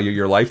don't value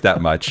your life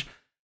that much,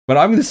 but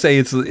I'm going to say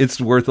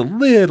it's worth a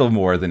little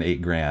more than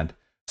 $8,000.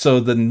 So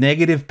the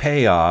negative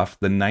payoff,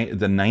 the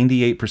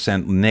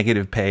 98%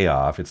 negative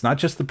payoff, it's not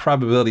just the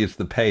probability, it's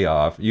the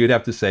payoff. You'd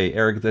have to say,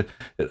 Eric,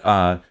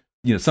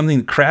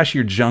 something crash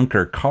your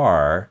junker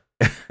car,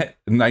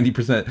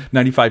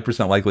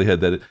 95% likelihood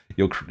that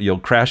you'll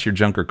crash your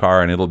junker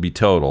car and it'll be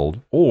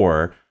totaled,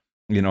 or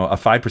a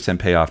 5%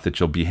 payoff that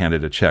you'll be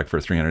handed a check for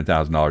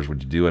 $300,000.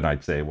 Would you do it?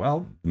 I'd say,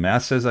 well,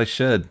 math says I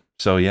should.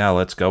 So yeah,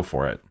 let's go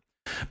for it.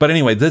 But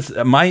anyway,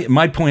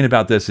 my point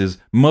about this is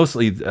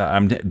mostly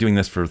I'm doing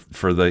this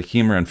for the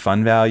humor and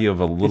fun value of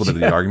a little bit of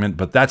the argument,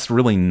 but that's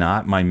really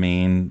not my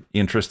main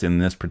interest in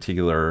this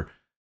particular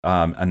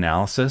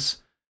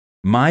analysis.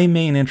 My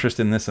main interest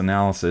in this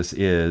analysis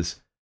is,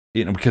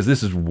 because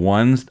this is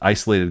one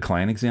isolated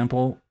client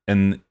example,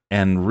 and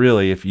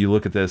really, if you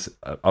look at this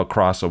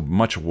across a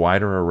much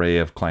wider array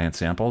of client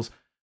samples,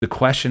 the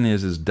question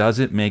is does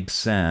it make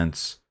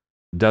sense?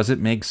 Does it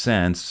make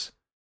sense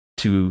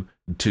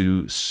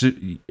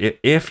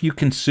if you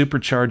can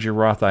supercharge your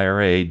Roth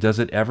IRA, does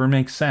it ever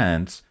make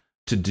sense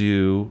to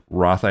do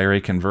Roth IRA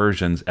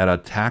conversions at a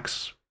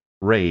tax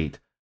rate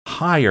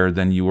higher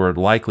than you were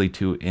likely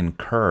to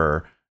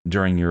incur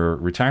during your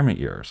retirement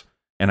years?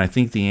 And I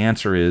think the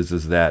answer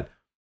is that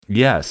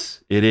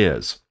yes, it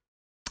is.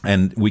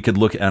 And we could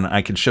look, and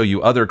I could show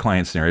you other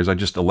client scenarios. I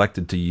just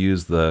elected to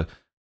use the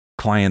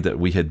client that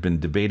we had been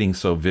debating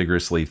so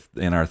vigorously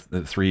in our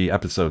 3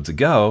 episodes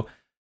ago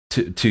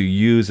to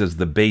use as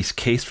the base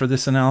case for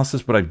this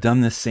analysis, but I've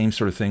done this same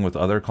sort of thing with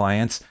other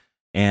clients,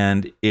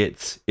 and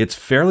it's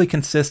fairly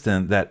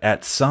consistent that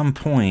at some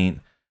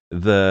point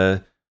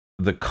the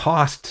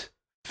cost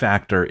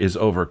factor is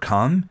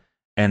overcome,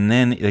 and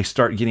then they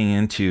start getting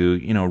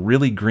into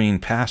really green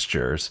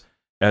pastures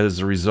as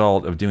a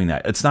result of doing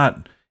that. It's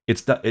not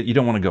you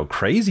don't want to go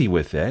crazy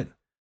with it,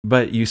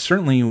 but you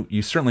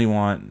certainly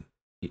want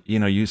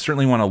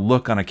to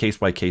look on a case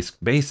by case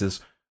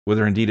basis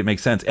whether indeed it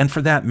makes sense. And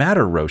for that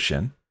matter,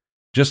 Roshan,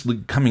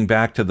 just coming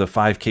back to the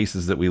 5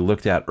 cases that we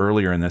looked at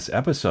earlier in this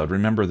episode,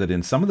 remember that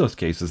in some of those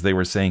cases, they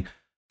were saying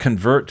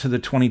convert to the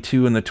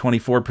 22 and the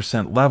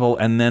 24% level.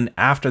 And then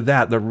after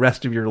that, the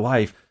rest of your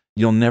life,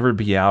 you'll never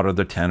be out of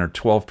the 10 or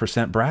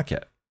 12%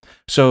 bracket.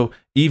 So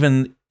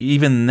even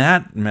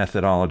that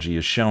methodology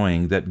is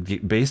showing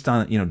that based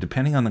on,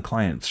 depending on the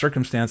client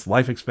circumstance,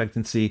 life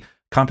expectancy,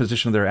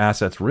 composition of their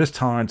assets, risk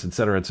tolerance, et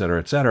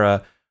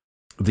cetera,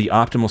 the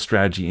optimal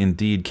strategy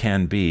indeed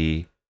can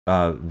be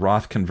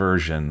Roth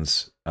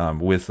conversions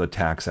with a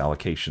tax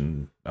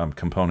allocation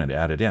component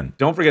added in.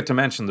 Don't forget to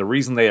mention the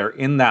reason they are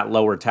in that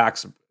lower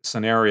tax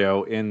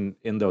scenario in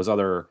those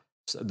other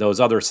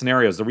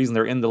scenarios. The reason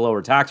they're in the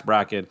lower tax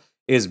bracket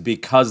is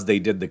because they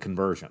did the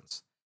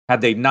conversions.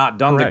 Had they not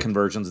done the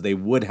conversions, they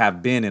would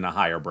have been in a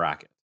higher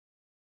bracket.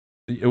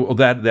 Well,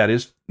 that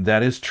is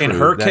true. In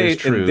her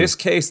case, in this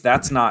case,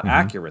 that's not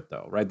accurate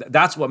though, right?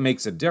 That's what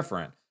makes it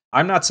different.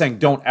 I'm not saying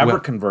don't ever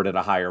convert at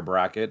a higher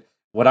bracket.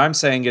 What I'm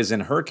saying is in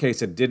her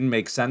case, it didn't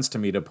make sense to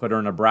me to put her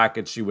in a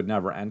bracket she would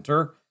never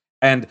enter.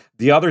 And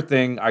the other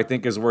thing I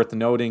think is worth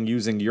noting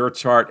using your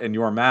chart and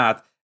your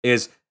math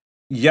is,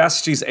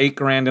 yes, she's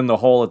 $8,000 in the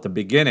hole at the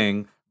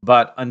beginning,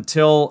 but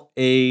until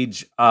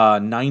age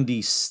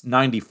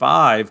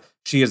 95,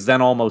 she is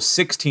then almost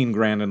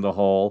 $16,000 in the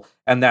hole,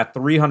 and that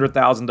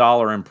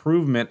 $300,000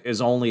 improvement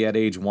is only at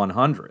age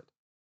 100.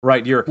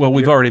 Right?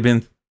 We've already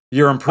been.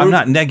 You're improving.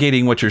 I'm not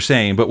negating what you're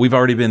saying, but we've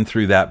already been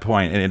through that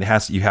point, and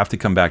you have to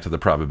come back to the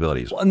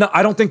probabilities. Well, no,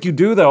 I don't think you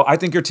do though. I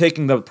think you're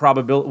taking the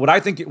probability.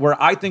 Where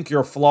I think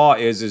your flaw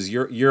is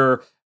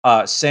you're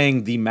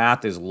saying the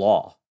math is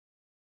law,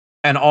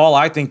 and all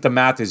I think the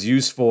math is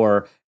used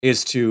for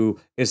is to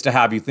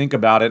have you think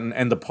about it.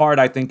 And the part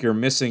I think you're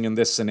missing in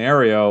this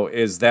scenario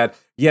is that,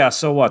 yeah,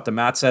 so what? The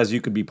math says you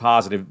could be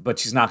positive, but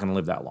she's not going to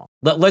live that long.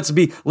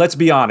 Let's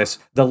be honest.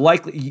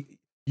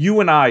 You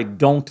and I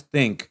don't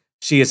think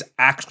she is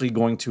actually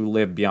going to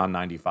live beyond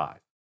 95.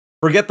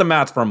 Forget the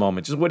math for a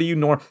moment. Just what do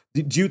you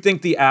do you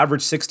think the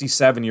average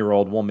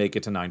 67-year-old will make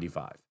it to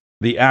 95?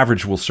 The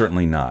average will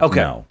certainly not.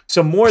 Okay. No.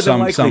 So more than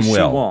likely some she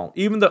will. won't.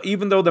 Even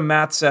though the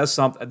math says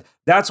something.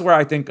 That's where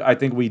I think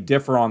we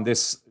differ on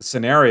this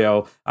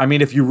scenario. I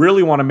mean, if you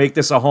really want to make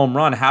this a home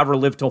run, have her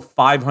live till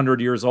 500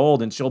 years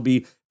old and she'll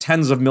be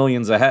tens of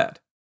millions ahead.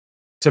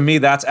 To me,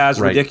 that's as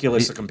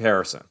ridiculous a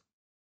comparison.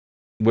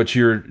 But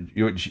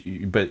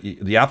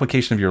the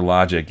application of your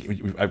logic,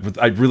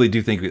 I really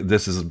do think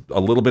this is a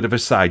little bit of a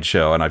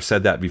sideshow, and I've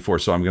said that before.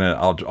 So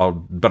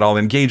I'll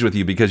engage with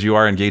you because you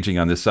are engaging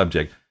on this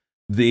subject.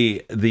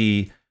 The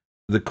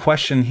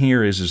question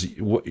here is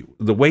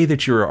the way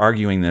that you're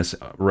arguing this,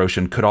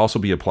 Roshan, could also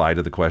be applied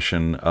to the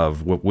question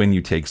of when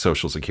you take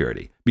Social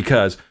Security.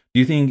 Because do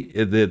you think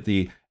that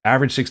the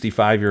average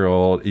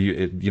 65-year-old,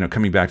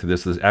 coming back to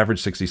this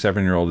average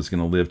 67-year-old is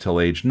going to live till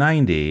age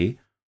 90?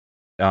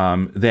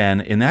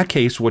 Then in that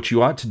case, what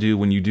you ought to do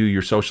when you do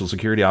your Social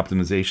Security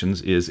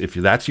optimizations is, if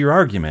that's your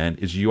argument,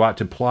 is you ought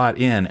to plot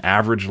in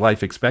average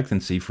life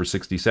expectancy for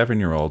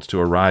 67-year-olds to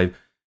arrive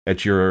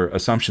at your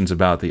assumptions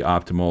about the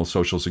optimal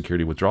Social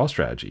Security withdrawal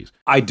strategies.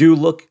 I do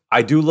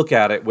look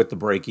at it with the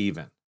break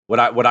even. What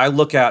I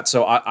look at,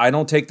 so I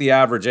don't take the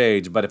average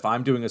age, but if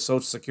I'm doing a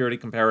Social Security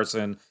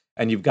comparison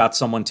and you've got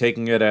someone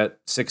taking it at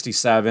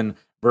 67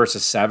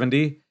 versus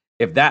 70,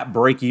 if that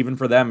break even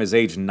for them is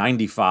age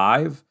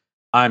 95,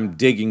 I'm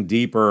digging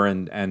deeper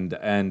and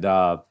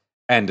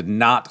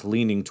not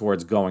leaning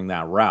towards going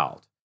that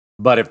route.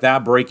 But if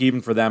that break even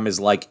for them is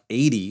like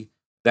 80,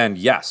 then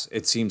yes,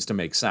 it seems to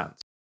make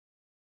sense.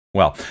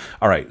 Well,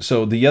 all right.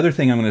 So the other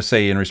thing I'm going to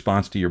say in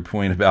response to your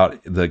point about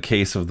the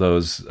case of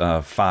those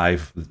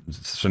 5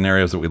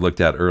 scenarios that we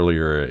looked at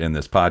earlier in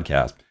this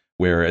podcast,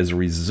 where as a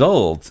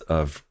result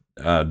of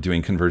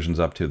doing conversions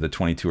up to the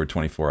 22 or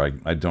 24,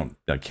 I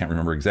can't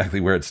remember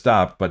exactly where it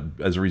stopped, but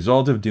as a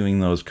result of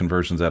doing those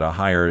conversions at a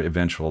higher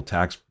eventual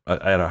tax,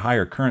 at a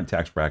higher current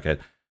tax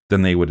bracket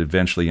than they would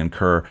eventually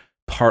incur,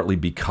 partly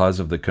because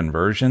of the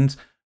conversions,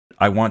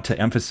 I want to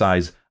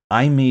emphasize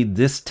I made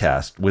this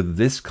test with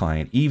this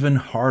client even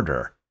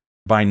harder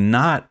by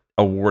not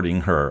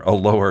awarding her a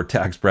lower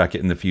tax bracket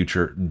in the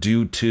future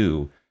due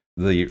to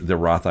the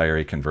Roth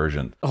IRA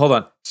conversion. Hold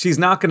on. She's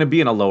not going to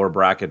be in a lower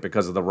bracket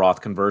because of the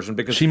Roth conversion.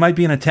 Because she might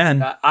be in a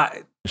 10.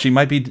 She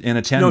might be in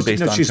a 10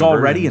 based on she's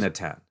already in a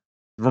 10.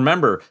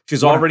 Remember,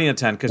 she's already in a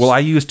 10. Well, I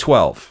used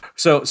 12.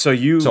 So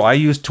I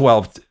used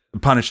 12,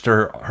 punished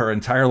her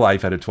entire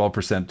life at a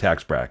 12%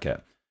 tax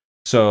bracket.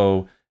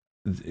 So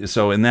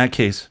in that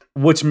case,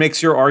 which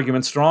makes your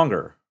argument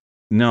stronger.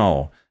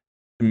 No.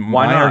 Why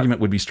My not?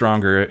 argument would be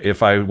stronger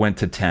if I went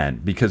to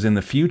 10, because in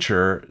the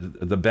future,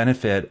 the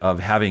benefit of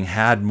having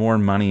had more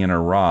money in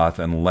her Roth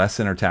and less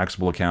in her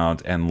taxable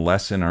account and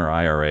less in her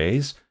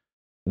IRAs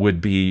would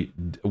be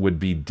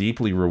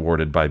deeply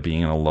rewarded by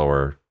being in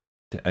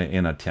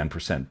a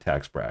 10%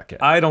 tax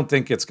bracket. I don't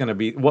think it's going to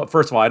be. Well,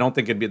 first of all, I don't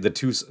think it'd be the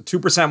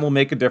 2% will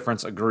make a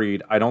difference.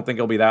 Agreed. I don't think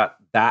it'll be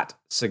that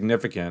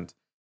significant.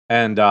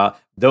 And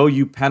though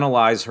you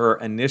penalize her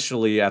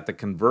initially at the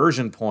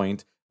conversion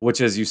point, which,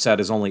 as you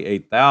said, is only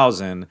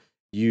 $8,000,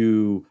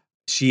 you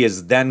she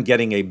is then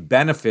getting a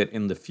benefit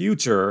in the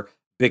future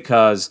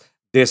because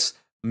this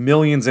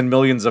millions and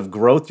millions of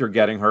growth you're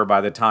getting her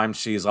by the time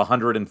she's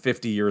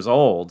 150 years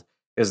old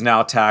is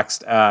now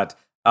taxed at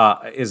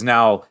is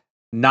now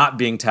not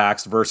being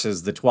taxed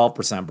versus the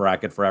 12%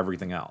 bracket for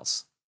everything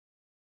else.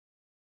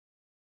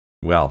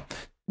 Well,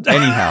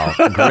 anyhow,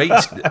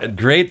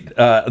 great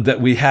that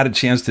we had a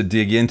chance to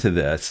dig into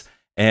this.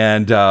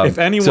 And if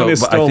anyone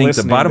is still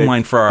listening, the bottom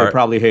line for they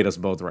probably hate us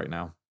both right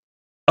now.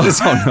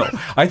 Oh no!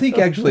 I think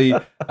actually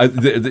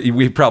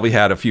we probably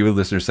had a few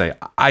listeners say,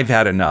 "I've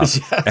had enough,"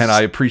 yes. And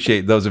I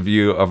appreciate those of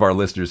you of our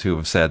listeners who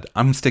have said,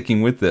 "I'm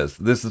sticking with this.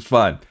 This is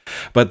fun."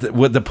 But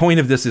the point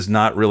of this is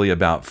not really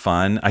about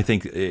fun. I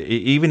think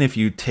even if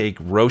you take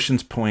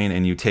Roshan's point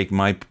and you take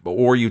my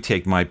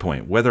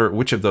point,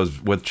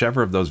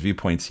 whichever of those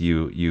viewpoints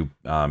you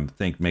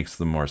think makes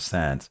the more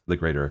sense,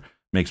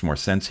 makes more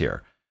sense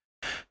here.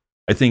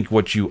 I think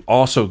what you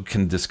also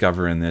can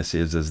discover in this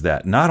is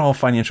that not all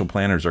financial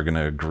planners are going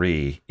to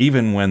agree,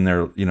 even when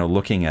they're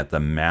looking at the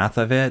math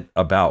of it,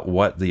 about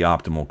what the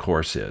optimal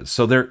course is.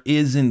 So there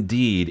is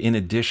indeed, in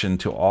addition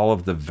to all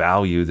of the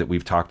value that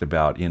we've talked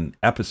about in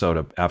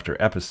episode after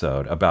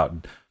episode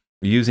about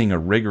using a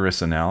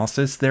rigorous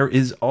analysis, there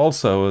is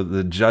also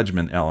the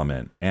judgment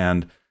element.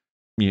 And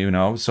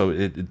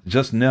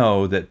just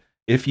know that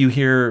if you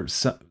hear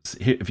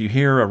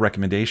a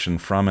recommendation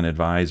from an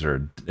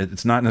advisor,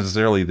 it's not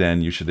necessarily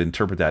then you should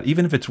interpret that,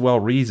 even if it's well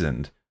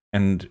reasoned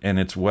and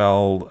it's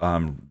well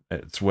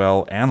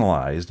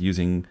analyzed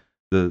using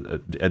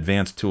the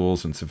advanced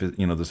tools and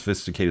the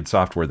sophisticated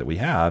software that we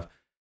have.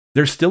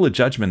 There's still a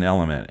judgment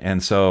element,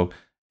 and so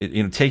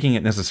taking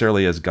it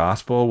necessarily as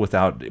gospel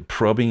without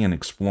probing and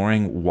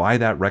exploring why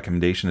that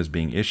recommendation is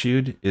being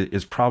issued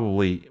is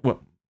probably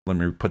let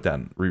me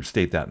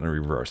restate that in the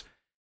reverse.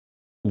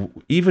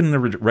 Even the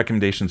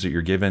recommendations that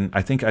you're given,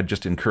 I think I'd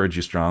just encourage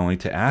you strongly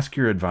to ask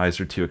your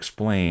advisor to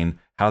explain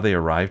how they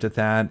arrived at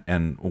that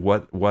and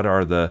what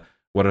are the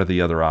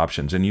other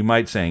options. And you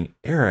might say,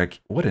 Eric,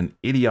 what an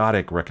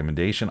idiotic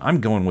recommendation. I'm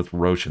going with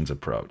Roshan's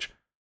approach.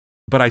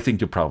 But I think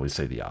you'll probably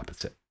say the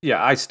opposite.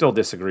 Yeah, I still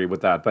disagree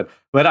with that. But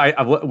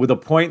with the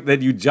point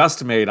that you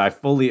just made, I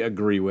fully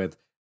agree with.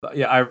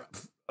 Yeah,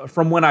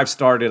 from when I've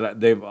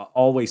started, they've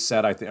always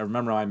said, I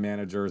remember my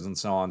managers and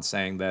so on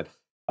saying that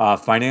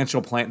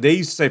they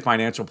used to say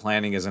financial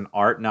planning is an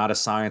art, not a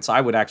science. I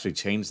would actually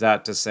change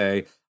that to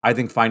say, I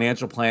think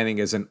financial planning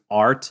is an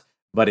art,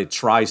 but it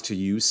tries to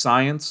use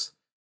science.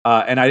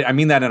 And I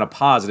mean that in a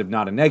positive,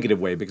 not a negative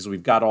way, because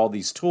we've got all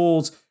these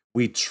tools.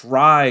 We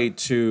try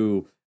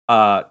to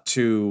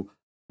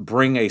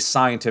bring a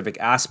scientific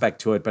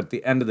aspect to it, but at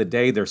the end of the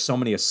day, there's so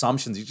many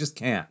assumptions, you just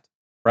can't.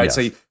 Right.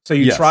 Yes. So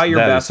you try your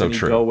best and you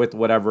go with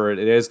whatever it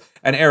is.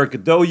 And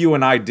Eric, though you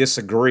and I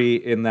disagree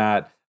in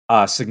that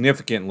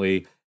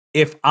significantly,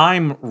 if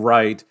I'm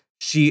right,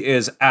 she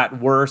is at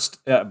worst,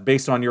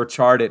 based on your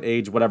chart at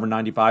age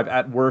 95,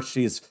 at worst,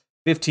 she's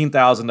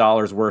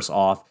 $15,000 worse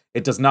off.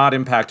 It does not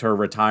impact her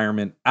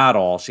retirement at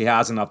all. She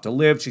has enough to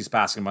live. She's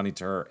passing money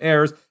to her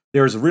heirs.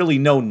 There's really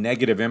no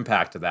negative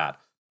impact to that.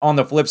 On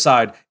the flip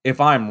side,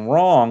 if I'm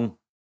wrong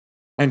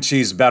and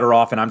she's better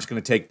off, and I'm just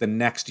going to take the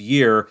next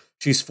year,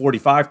 she's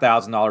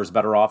 $45,000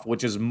 better off,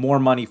 which is more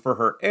money for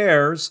her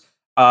heirs,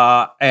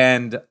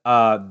 and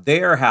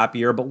they're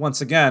happier. But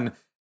once again,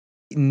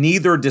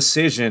 neither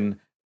decision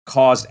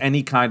caused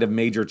any kind of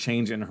major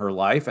change in her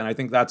life. And I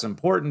think that's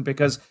important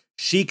because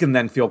she can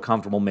then feel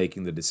comfortable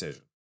making the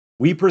decision.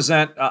 We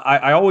present,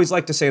 I always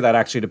like to say that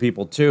actually to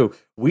people too.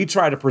 We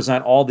try to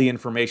present all the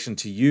information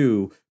to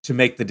you to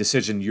make the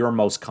decision you're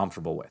most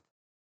comfortable with.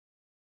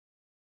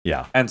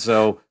 Yeah. And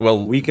so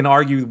we can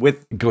argue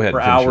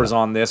for hours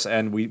on this,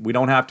 and we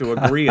don't have to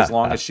agree as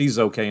long as she's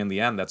okay in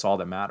the end. That's all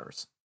that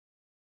matters.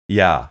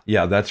 Yeah,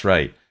 that's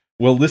right.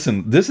 Well,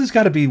 listen, this has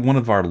got to be one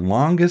of our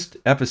longest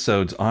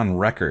episodes on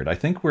record. I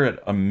think we're at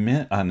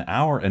an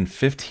hour and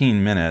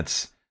 15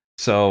 minutes.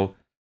 So,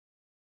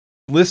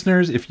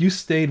 listeners, if you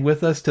stayed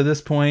with us to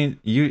this point,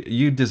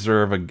 you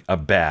deserve a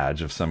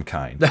badge of some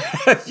kind.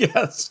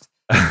 Yes.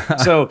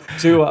 So,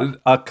 to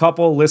a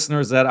couple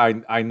listeners that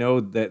I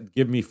know that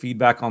give me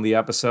feedback on the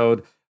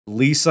episode,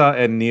 Lisa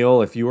and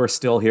Neil, if you are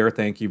still here,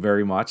 thank you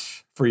very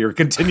much for your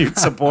continued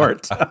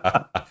support.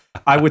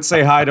 I would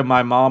say hi to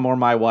my mom or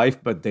my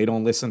wife, but they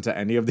don't listen to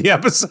any of the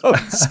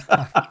episodes.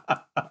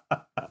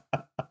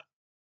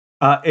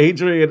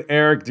 Adrian,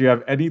 Eric, do you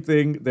have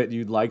anything that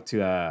you'd like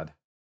to add?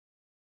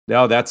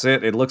 No, that's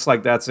it. It looks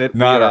like that's it.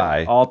 Not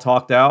I. All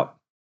talked out?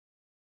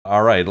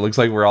 All right. It looks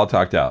like we're all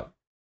talked out.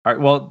 All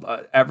right.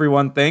 Well,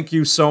 everyone, thank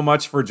you so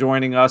much for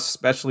joining us,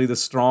 especially the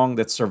strong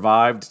that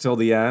survived till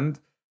the end.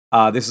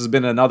 This has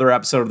been another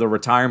episode of the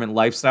Retirement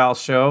Lifestyle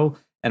Show,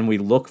 and we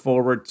look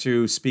forward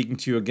to speaking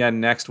to you again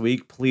next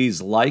week.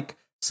 Please like,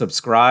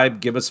 subscribe,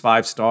 give us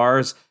 5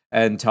 stars,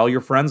 and tell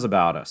your friends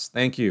about us.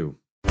 Thank you.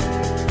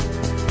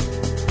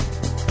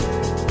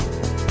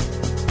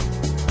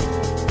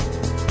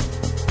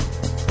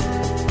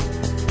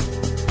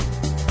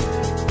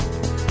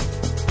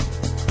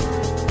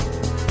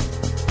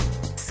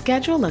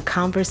 Schedule a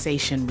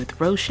conversation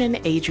with Roshan,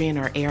 Adrian,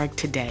 or Eric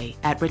today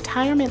at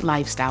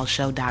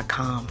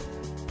retirementlifestyleshow.com.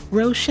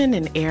 Roshan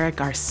and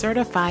Eric are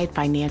certified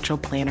financial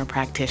planner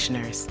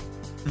practitioners.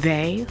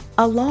 They,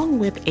 along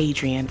with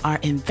Adrian, are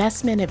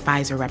investment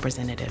advisor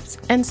representatives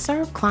and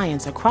serve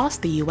clients across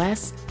the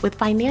U.S. with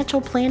financial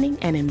planning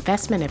and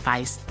investment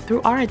advice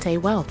through Arete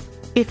Wealth.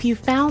 If you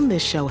found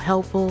this show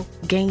helpful,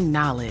 gained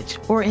knowledge,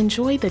 or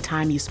enjoyed the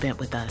time you spent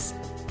with us,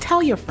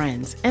 tell your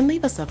friends and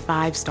leave us a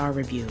 5-star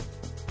review.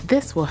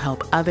 This will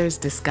help others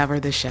discover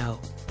the show.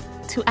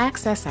 To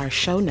access our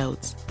show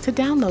notes, to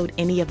download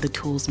any of the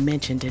tools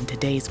mentioned in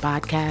today's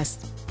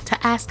podcast,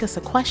 to ask us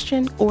a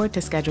question, or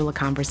to schedule a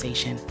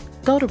conversation,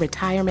 go to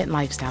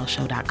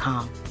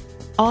retirementlifestyleshow.com.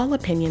 All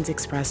opinions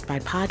expressed by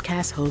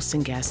podcast hosts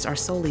and guests are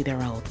solely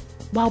their own.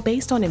 While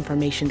based on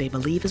information they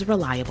believe is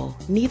reliable,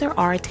 neither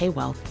Arete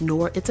Wealth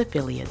nor its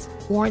affiliates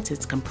warrants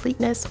its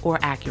completeness or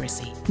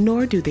accuracy,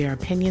 nor do their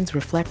opinions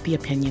reflect the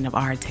opinion of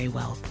Arete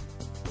Wealth.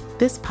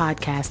 This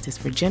podcast is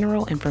for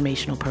general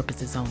informational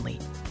purposes only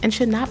and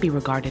should not be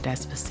regarded as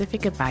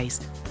specific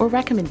advice or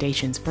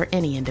recommendations for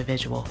any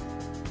individual.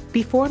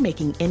 Before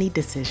making any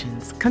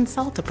decisions,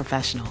 consult a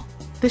professional.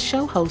 The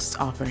show hosts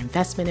offer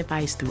investment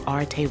advice through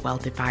Arete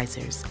Wealth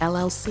Advisors,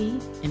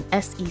 LLC, an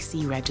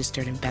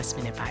SEC-registered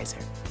investment advisor,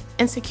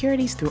 and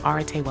securities through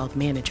Arete Wealth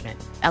Management,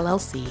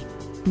 LLC,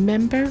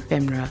 member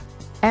FINRA,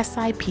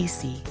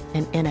 SIPC,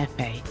 and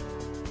NFA.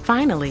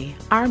 Finally,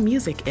 our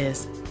music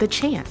is The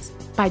Chance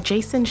by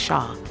Jason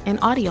Shaw and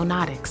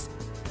Audionautics.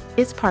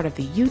 It's part of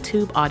the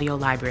YouTube audio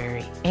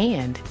library,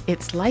 and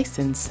it's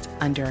licensed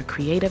under a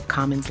Creative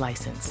Commons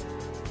license.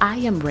 I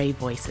am Ray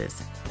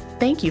Voices.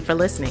 Thank you for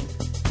listening.